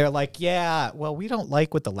 and they're like, yeah, well, we don't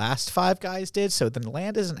like what the last 5 guys did. So the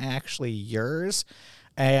land isn't actually yours.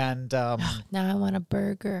 And now I want a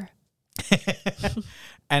burger.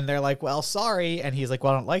 And they're like, well, sorry. And he's like,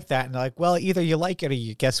 well, I don't like that. And they're like, well, either you like it or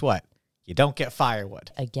you guess what? You don't get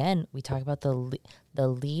firewood. Again, we talk about the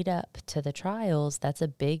lead up to the trials. That's a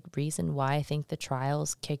big reason why I think the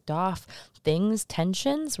trials kicked off.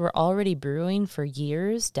 Tensions were already brewing for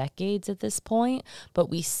years, decades at this point. But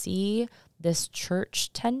we see this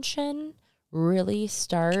church tension really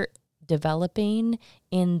start developing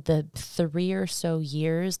in the 3 or so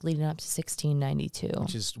years leading up to 1692.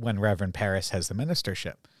 Which is when Reverend Paris has the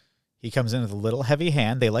ministership. He comes in with a little heavy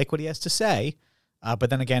hand. They like what he has to say. But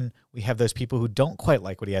then again, we have those people who don't quite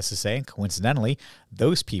like what he has to say. And coincidentally,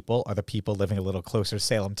 those people are the people living a little closer to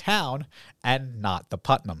Salem town and not the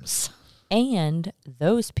Putnams. And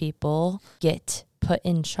those people get put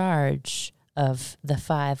in charge of the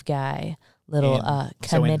 5-guy little committee.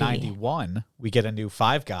 So in 91, we get a new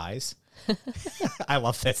 5 guys. I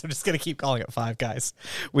love this. I'm just going to keep calling it 5 guys.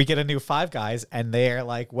 We get a new 5 guys, and they're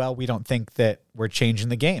like, well, we don't think that we're changing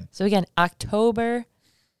the game. So again, October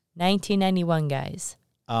 1991, guys.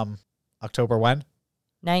 October when?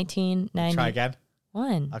 1991. Try again.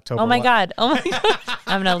 October Oh my what? God. Oh my God.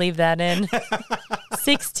 I'm going to leave that in.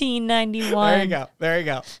 1691. There you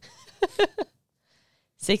go.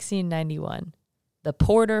 1691. The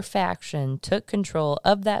Porter faction took control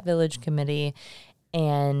of that village committee,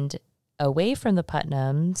 and away from the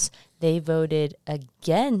Putnams, they voted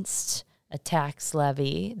against a tax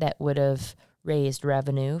levy that would have raised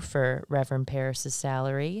revenue for Reverend Paris's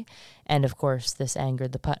salary. And of course, this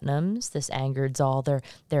angered the Putnams. This angered all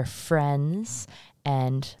their friends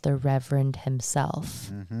and the Reverend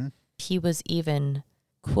himself. Mm-hmm. He was even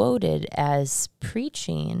quoted as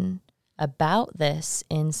preaching about this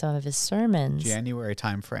in some of his sermons. January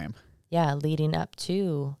time frame. Yeah, leading up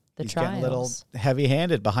to the He's trials. getting a little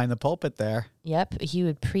heavy-handed behind the pulpit there. Yep, he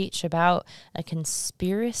would preach about a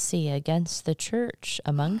conspiracy against the church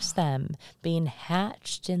amongst them being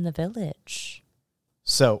hatched in the village.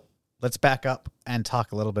 So let's back up and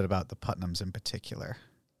talk a little bit about the Putnams in particular.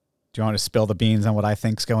 Do you want to spill the beans on what I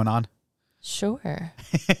think's going on? Sure.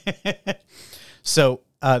 So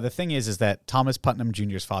the thing is that Thomas Putnam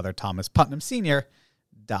Jr.'s father, Thomas Putnam Sr.,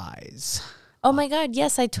 dies. Oh my God,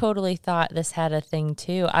 yes, I totally thought this had a thing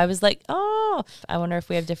too. I was like, oh, I wonder if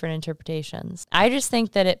we have different interpretations. I just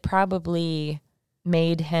think that it probably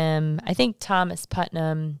made him, I think Thomas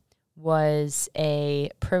Putnam was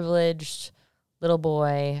a privileged little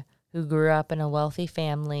boy who grew up in a wealthy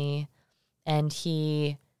family, and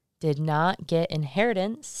he did not get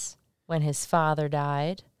inheritance when his father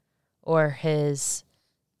died or his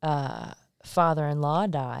father-in-law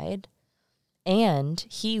died. And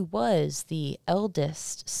he was the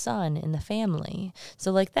eldest son in the family.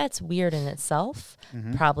 So, like, that's weird in itself.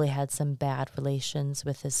 Mm-hmm. Probably had some bad relations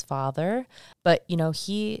with his father. But, you know,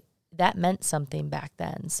 that meant something back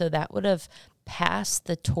then. So that would have passed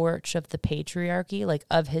the torch of the patriarchy, like,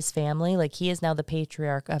 of his family. Like, he is now the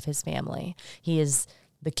patriarch of his family. He is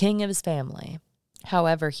the king of his family.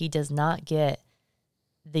 However, he does not get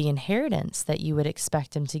the inheritance that you would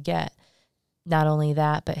expect him to get. Not only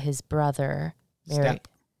that, but his brother married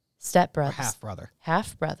stepbrother,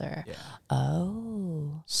 half-brother. Yeah.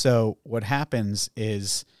 Oh. So what happens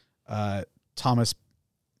is Thomas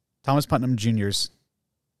Putnam Jr.'s,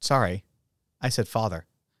 sorry, I said father,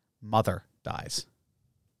 mother dies.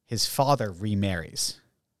 His father remarries.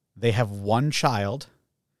 They have one child,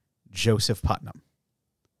 Joseph Putnam.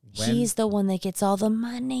 He's the one that gets all the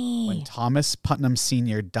money. When Thomas Putnam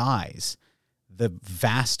Sr. dies, the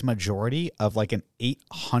vast majority of like an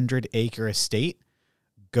 800-acre estate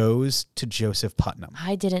goes to Joseph Putnam.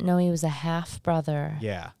 I didn't know he was a half-brother.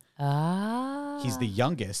 Yeah. Ah. He's the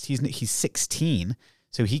youngest. He's 16,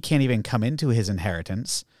 so he can't even come into his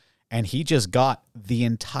inheritance, and he just got the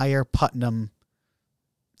entire Putnam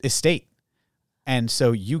estate. And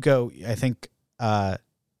so you go, I think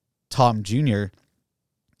Tom Jr.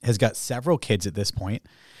 has got several kids at this point,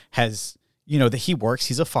 has, that he works,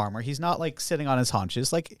 he's a farmer. He's not like sitting on his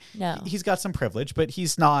haunches. Like, No. He's got some privilege, but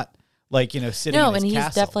he's not like, sitting in his castle. No, and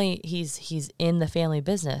he's definitely, he's in the family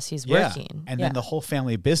business. He's working. And then the whole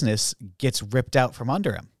family business gets ripped out from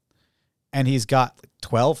under him. And he's got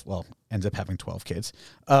 12, well, ends up having 12 kids.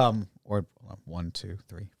 Or 1, 2,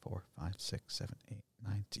 3, 4, 5, 6, 7, 8,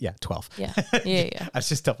 9, 10, yeah, 12. Yeah. I was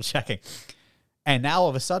just double checking. And now all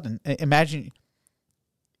of a sudden, imagine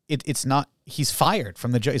it's not, he's fired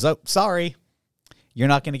from the job. He's like, sorry, you're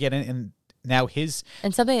not going to get in. And now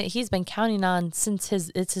and something that he's been counting on since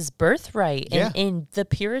it's his birthright in the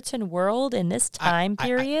Puritan world in this time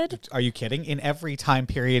period. Are you kidding? In every time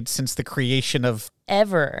period since the creation of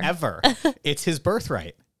ever, it's his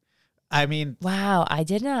birthright. I mean, wow, I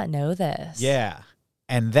did not know this. Yeah.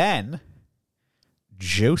 And then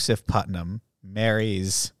Joseph Putnam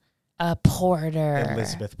marries a Porter,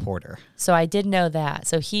 Elizabeth Porter. So I did know that.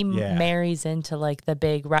 So he marries into like the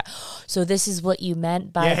big. So this is what you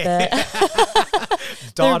meant by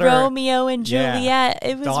the daughter, the Romeo and Juliet.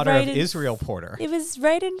 It was daughter of Israel Porter. It was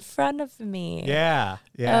right in front of me. Yeah.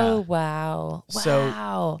 Oh wow!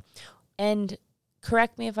 Wow. And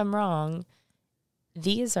correct me if I'm wrong.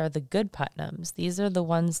 These are the good Putnams. These are the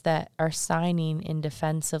ones that are signing in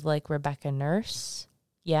defense of like Rebecca Nurse.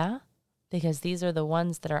 Yeah. Because these are the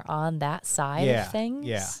ones that are on that side of things.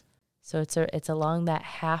 Yeah. So it's along that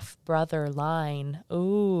half brother line.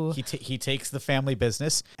 Ooh. He takes the family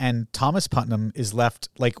business, and Thomas Putnam is left,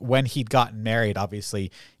 like when he'd gotten married, obviously,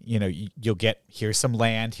 you'll get, here's some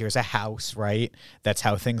land, here's a house, right? That's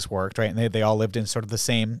how things worked, right? And they all lived in sort of the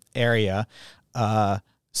same area.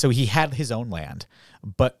 So he had his own land,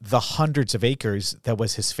 but the hundreds of acres that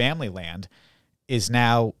was his family land is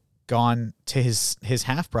now gone to his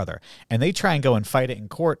half brother, and they try and go and fight it in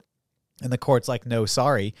court, and the court's like, no,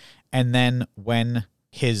 sorry. And then when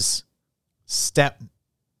his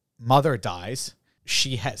stepmother dies,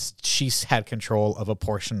 she's had control of a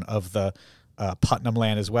portion of the Putnam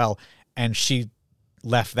land as well, and she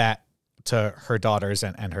left that to her daughters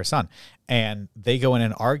and her son. And they go in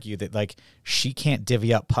and argue that like she can't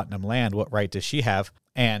divvy up Putnam land. What right does she have?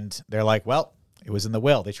 And they're like, well, it was in the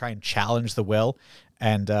will. They try and challenge the will,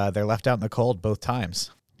 and they're left out in the cold both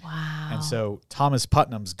times. Wow. And so Thomas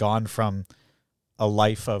Putnam's gone from a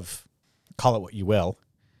life of, call it what you will,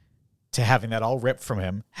 to having that all ripped from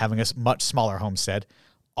him, having a much smaller homestead,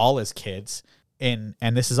 all his kids, and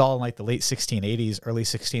this is all in like the late 1680s, early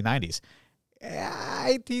 1690s.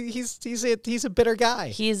 He's a bitter guy.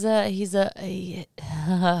 He's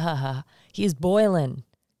boiling.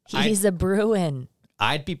 He's a brewing.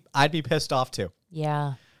 I'd be pissed off too.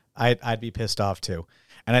 Yeah. I'd be pissed off too.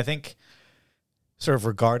 And I think sort of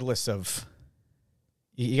regardless of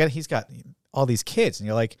he's got all these kids, and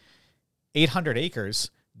you're like 800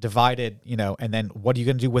 acres divided, and then what are you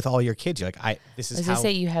going to do with all your kids? You're like, this is as how I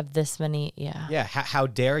say, you have this many. Yeah. Yeah. How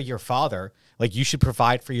dare your father, like you should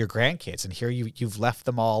provide for your grandkids. And here you've left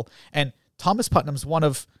them all. And Thomas Putnam's one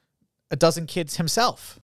of a dozen kids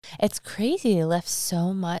himself. It's crazy. They left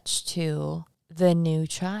so much to the new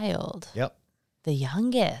child. Yep. The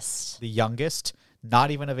youngest.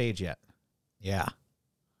 Not even of age yet. Yeah.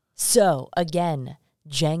 So again,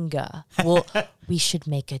 Jenga. We should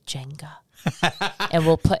make a Jenga. And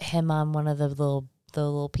we'll put him on one of the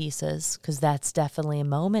little pieces, because that's definitely a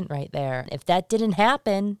moment right there. If that didn't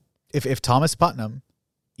happen. If Thomas Putnam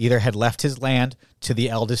either had left his land to the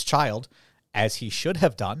eldest child, as he should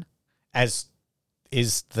have done, as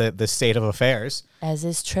is the state of affairs. As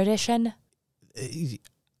is tradition. The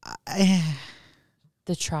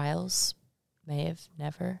trials may have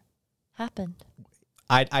never happened.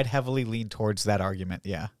 I'd heavily lean towards that argument,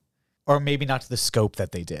 yeah. Or maybe not to the scope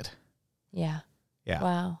that they did. Yeah. Yeah.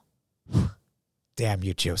 Wow. Damn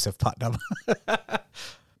you, Joseph Putnam.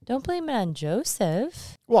 Don't blame it on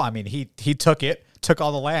Joseph. Well, I mean, he took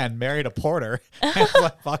all the land, married a porter, and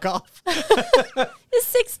let fuck off. He's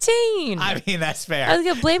 16. I mean, that's fair. I was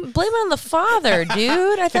gonna blame it on the father,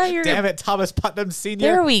 dude. I thought you were. Damn it, Thomas Putnam Sr.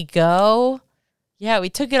 There we go. Yeah, we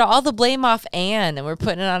took all the blame off Anne, and we're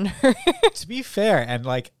putting it on her. To be fair, and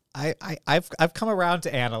like I've come around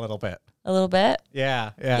to Anne a little bit. A little bit?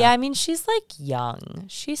 Yeah. Yeah, I mean, she's like young.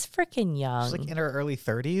 She's freaking young. She's like in her early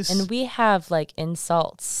 30s. And we have like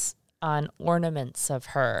insults on ornaments of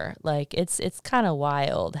her. Like it's kind of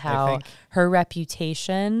wild how her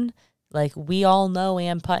reputation, like we all know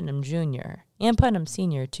Ann Putnam Jr. Ann Putnam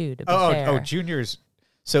Sr. too, to be fair. Oh, Junior's.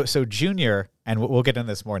 So Junior, and we'll get into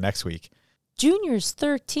this more next week. Junior's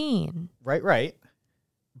 13. Right.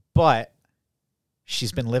 But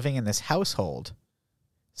she's been living in this household.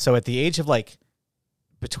 So at the age of like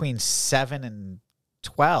between 7 and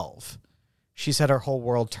 12, she's had her whole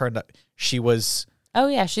world turned up. She was... Oh,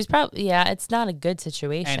 yeah. She's probably... Yeah, it's not a good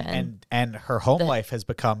situation. And her home life has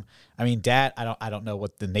become... I mean, Dad, I don't know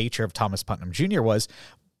what the nature of Thomas Putnam Jr. was,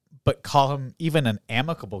 but call him even an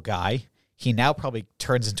amicable guy. He now probably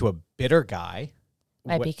turns into a bitter guy.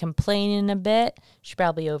 Might be complaining a bit. She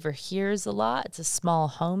probably overhears a lot. It's a small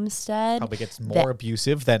homestead. Probably gets more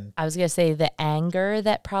abusive than... I was going to say the anger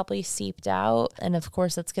that probably seeped out. And, of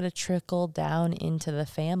course, that's going to trickle down into the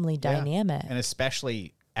family dynamic. And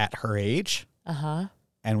especially at her age. Uh-huh.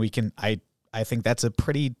 And we can... I think that's a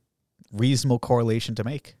pretty reasonable correlation to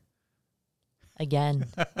make. Again.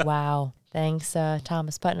 Wow. Thanks,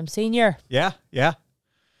 Thomas Putnam Sr. Yeah.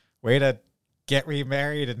 Way to get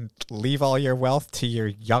remarried and leave all your wealth to your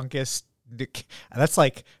youngest.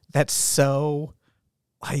 That's so,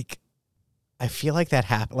 like, I feel like that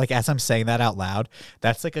happened. Like, as I'm saying that out loud,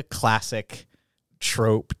 that's like a classic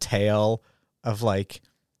trope tale of like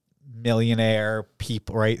millionaire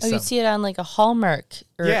people, right? Oh, you see it on like a Hallmark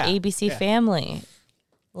or ABC Yeah. Family.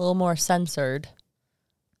 A little more censored,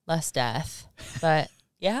 less death, but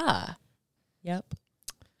yeah. Yep.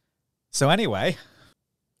 So anyway,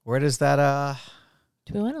 where does that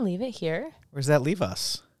Do we want to leave it here? where does that leave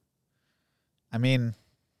us? I mean,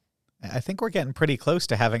 I think we're getting pretty close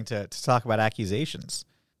to having to talk about accusations.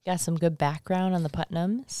 Got some good background on the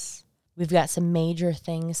Putnams. We've got some major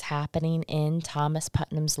things happening in Thomas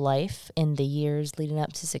Putnam's life in the years leading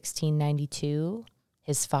up to 1692.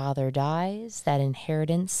 His father dies. That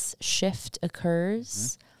inheritance shift occurs.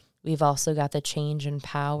 Mm-hmm. We've also got the change in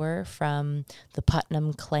power from the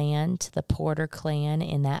Putnam clan to the Porter clan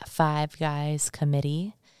in that Five Guys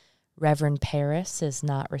committee. Reverend Parris is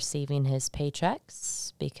not receiving his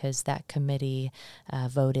paychecks because that committee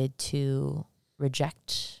voted to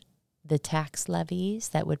reject the tax levies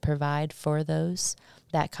that would provide for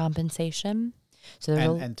that compensation. So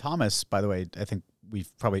and Thomas, by the way, I think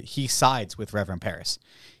he sides with Reverend Parris.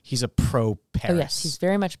 He's a pro-Parris. Oh, yes, he's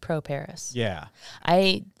very much pro-Parris. Yeah.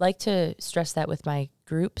 I like to stress that with my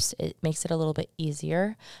groups. It makes it a little bit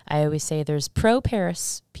easier. I always say there's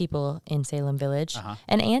pro-Parris people in Salem Village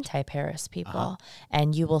and anti-Parris people.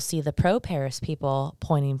 And you will see the pro-Parris people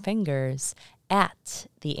pointing fingers at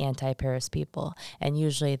the anti-Parris people. And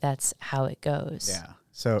usually that's how it goes. Yeah.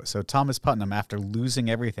 So Thomas Putnam, after losing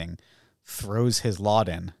everything, throws his lot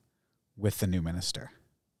in with the new minister.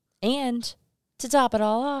 And to top it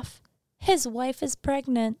all off, his wife is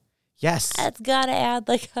pregnant. Yes. It's got to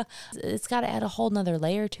add a whole nother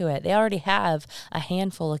layer to it. They already have a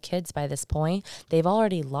handful of kids by this point. They've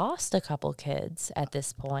already lost a couple kids at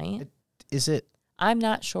this point. Is it? I'm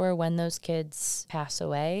not sure when those kids pass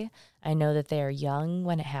away. I know that they are young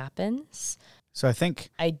when it happens. So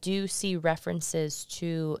I do see references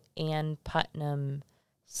to Ann Putnam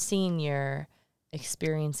Sr.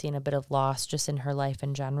 experiencing a bit of loss just in her life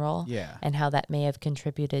in general. Yeah. And how that may have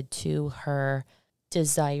contributed to her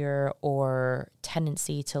desire or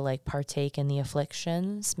tendency to like partake in the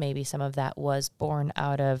afflictions. Maybe some of that was born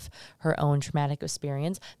out of her own traumatic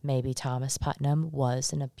experience. Maybe Thomas Putnam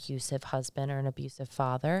was an abusive husband or an abusive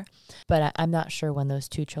father, but I'm not sure when those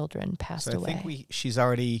two children passed away.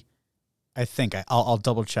 I think I'll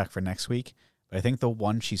double check for next week, but I think the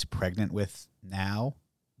one she's pregnant with now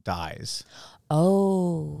dies.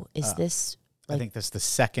 Oh, is this? I think that's the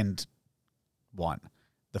second one.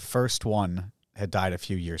 The first one had died a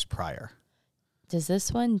few years prior. Does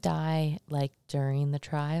this one die like during the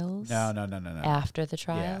trials? No. After the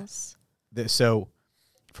trials? Yeah. So,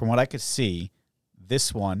 from what I could see,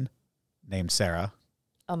 this one named Sarah.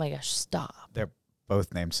 Oh my gosh, stop. They're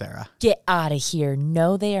both named Sarah. Get out of here.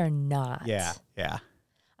 No, they are not. Yeah.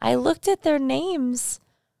 I looked at their names,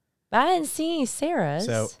 but I didn't see any Sarahs.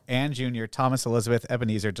 So, Anne Jr., Thomas, Elizabeth,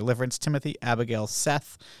 Ebenezer, Deliverance, Timothy, Abigail,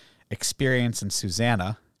 Seth, Experience, and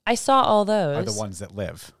Susanna. I saw all those. Are the ones that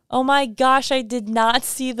live. Oh my gosh, I did not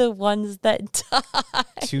see the ones that die.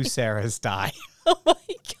 2 Sarahs die. Oh my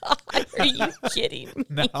God, are you kidding me?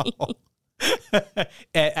 No.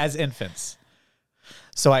 As infants.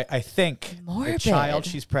 So I think Morbid. the child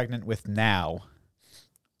she's pregnant with now,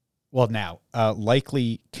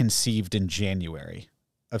 likely conceived in January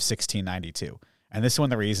of 1692. And this is one of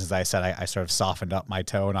the reasons I said I sort of softened up my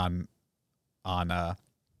tone on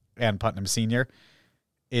Ann Putnam Sr.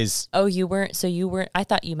 is... Oh, you weren't... I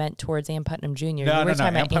thought you meant towards Ann Putnam Jr. No.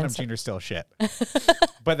 Ann Putnam Jr. is still shit.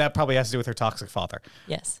 But that probably has to do with her toxic father.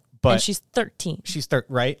 Yes. But and she's 13. She's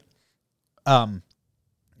right?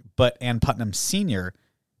 But Ann Putnam Sr.,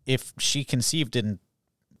 if she conceived in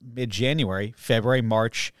mid-January, February,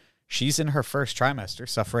 March, she's in her first trimester,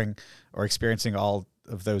 suffering or experiencing all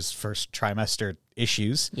of those first trimester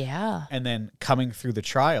issues. Yeah. And then coming through the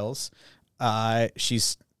trials,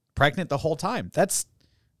 she's pregnant the whole time. That's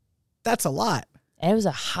a lot. And it was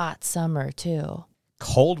a hot summer too.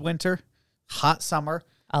 Cold winter, hot summer,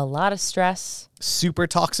 A lot of stress. super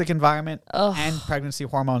toxic environment, Ugh. and pregnancy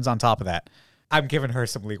hormones on top of that. I'm giving her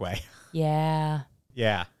some leeway. Yeah.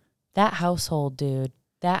 Yeah. That household, dude.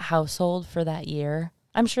 That household for that year.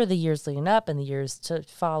 I'm sure the years leading up and the years to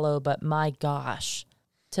follow, but my gosh,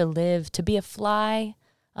 to be a fly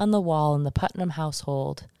on the wall in the Putnam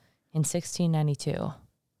household in 1692.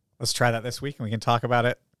 Let's try that this week, and we can talk about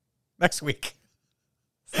it next week.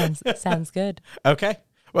 Sounds good. Okay.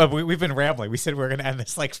 Well, we've been rambling. We said we were going to end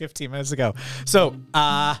this like 15 minutes ago. So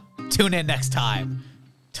tune in next time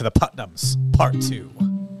to the Putnams Part 2.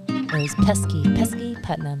 Those pesky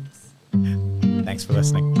Putnams. Thanks for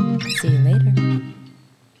listening. See you later.